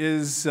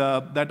is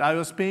that I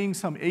was paying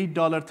some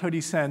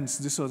 $8.30,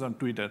 this was on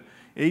Twitter,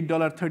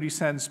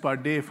 $8.30 per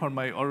day for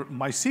my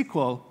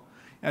MySQL,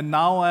 and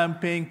now I am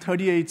paying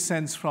 38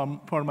 cents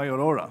for my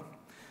Aurora.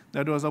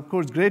 That was, of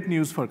course, great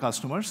news for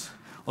customers,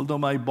 although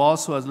my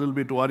boss was a little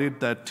bit worried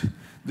that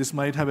this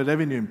might have a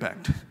revenue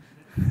impact.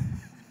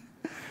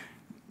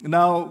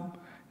 Now,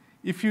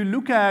 if you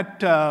look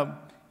at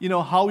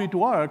how it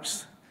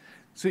works,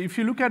 so if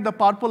you look at the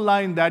purple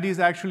line, that is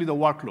actually the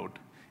workload.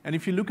 And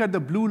if you look at the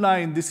blue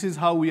line, this is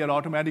how we are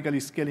automatically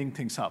scaling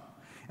things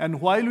up. And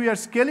while we are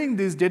scaling,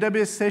 these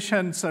database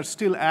sessions are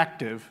still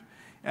active.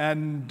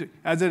 And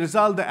as a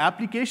result, the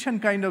application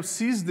kind of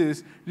sees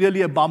this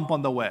really a bump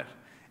on the wear.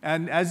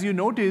 And as you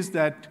notice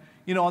that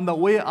on the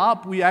way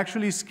up, we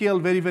actually scale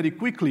very, very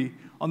quickly.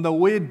 On the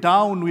way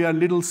down, we are a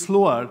little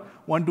slower.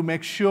 Want to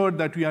make sure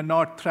that we are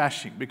not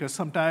thrashing, because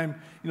sometimes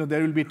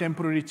there will be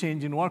temporary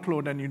change in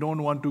workload, and you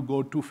don't want to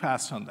go too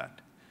fast on that.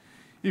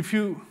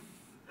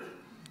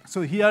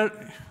 So here,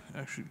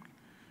 actually,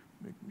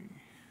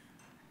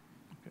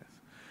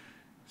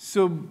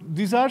 so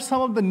these are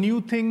some of the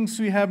new things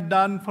we have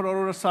done for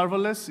Aurora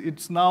Serverless.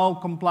 It's now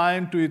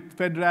compliant with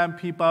FedRAMP,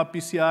 HIPAA,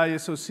 PCI,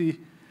 SOC,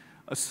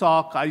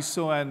 SOC,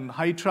 ISO, and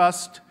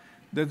HITRUST.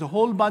 There's a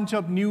whole bunch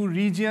of new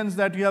regions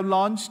that we have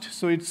launched.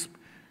 So it's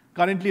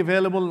currently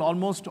available in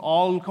almost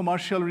all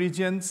commercial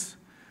regions.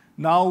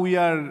 Now we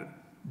are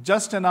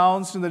just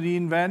announced in the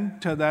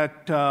reInvent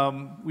that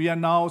we are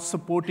now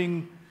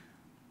supporting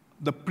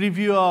the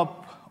preview of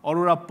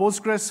Aurora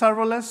Postgres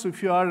Serverless. So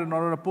if you are an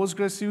Aurora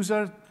Postgres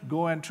user,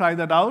 go and try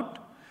that out.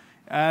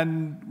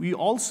 And we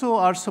also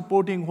are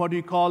supporting what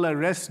we call a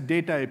REST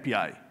data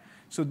API.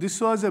 So this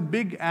was a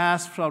big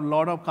ask from a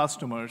lot of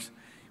customers.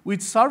 With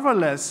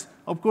serverless,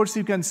 of course,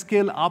 you can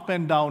scale up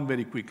and down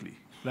very quickly,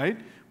 right?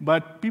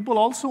 But people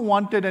also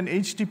wanted an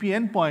HTTP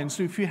endpoint.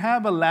 So if you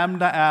have a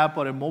Lambda app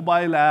or a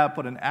mobile app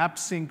or an app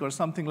sync or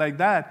something like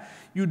that,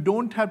 you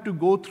don't have to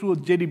go through a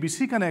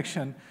JDBC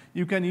connection.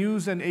 You can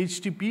use an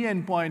HTTP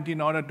endpoint in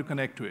order to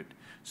connect to it.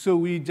 So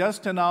we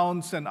just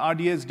announced an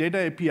RDS data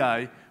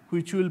API,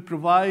 which will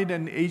provide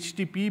an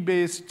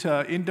HTTP-based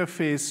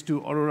interface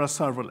to Aurora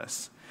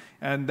Serverless.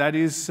 And that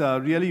is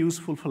really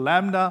useful for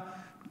Lambda.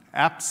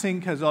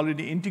 AppSync has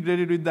already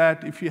integrated with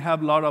that. If you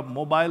have a lot of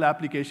mobile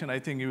application, I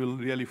think you will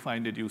really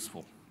find it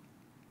useful.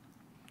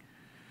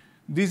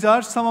 These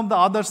are some of the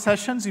other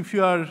sessions. If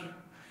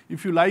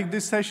you like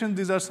this session,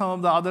 these are some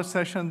of the other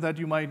sessions that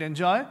you might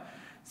enjoy.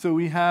 So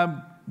we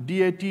have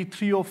DAT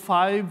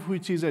 305,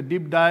 which is a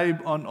deep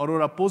dive on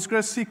Aurora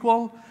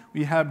PostgreSQL.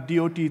 We have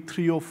DOT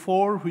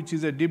 304, which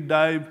is a deep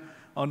dive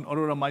on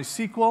Aurora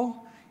MySQL.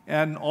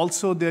 And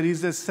also there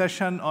is a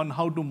session on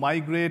how to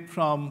migrate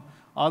from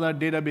other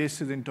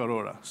databases into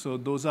Aurora. So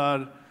those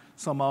are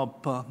some of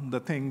the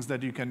things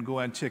that you can go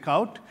and check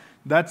out.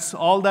 That's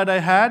all that I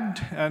had.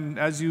 And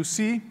as you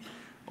see,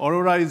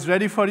 Aurora is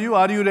ready for you.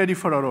 Are you ready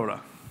for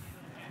Aurora?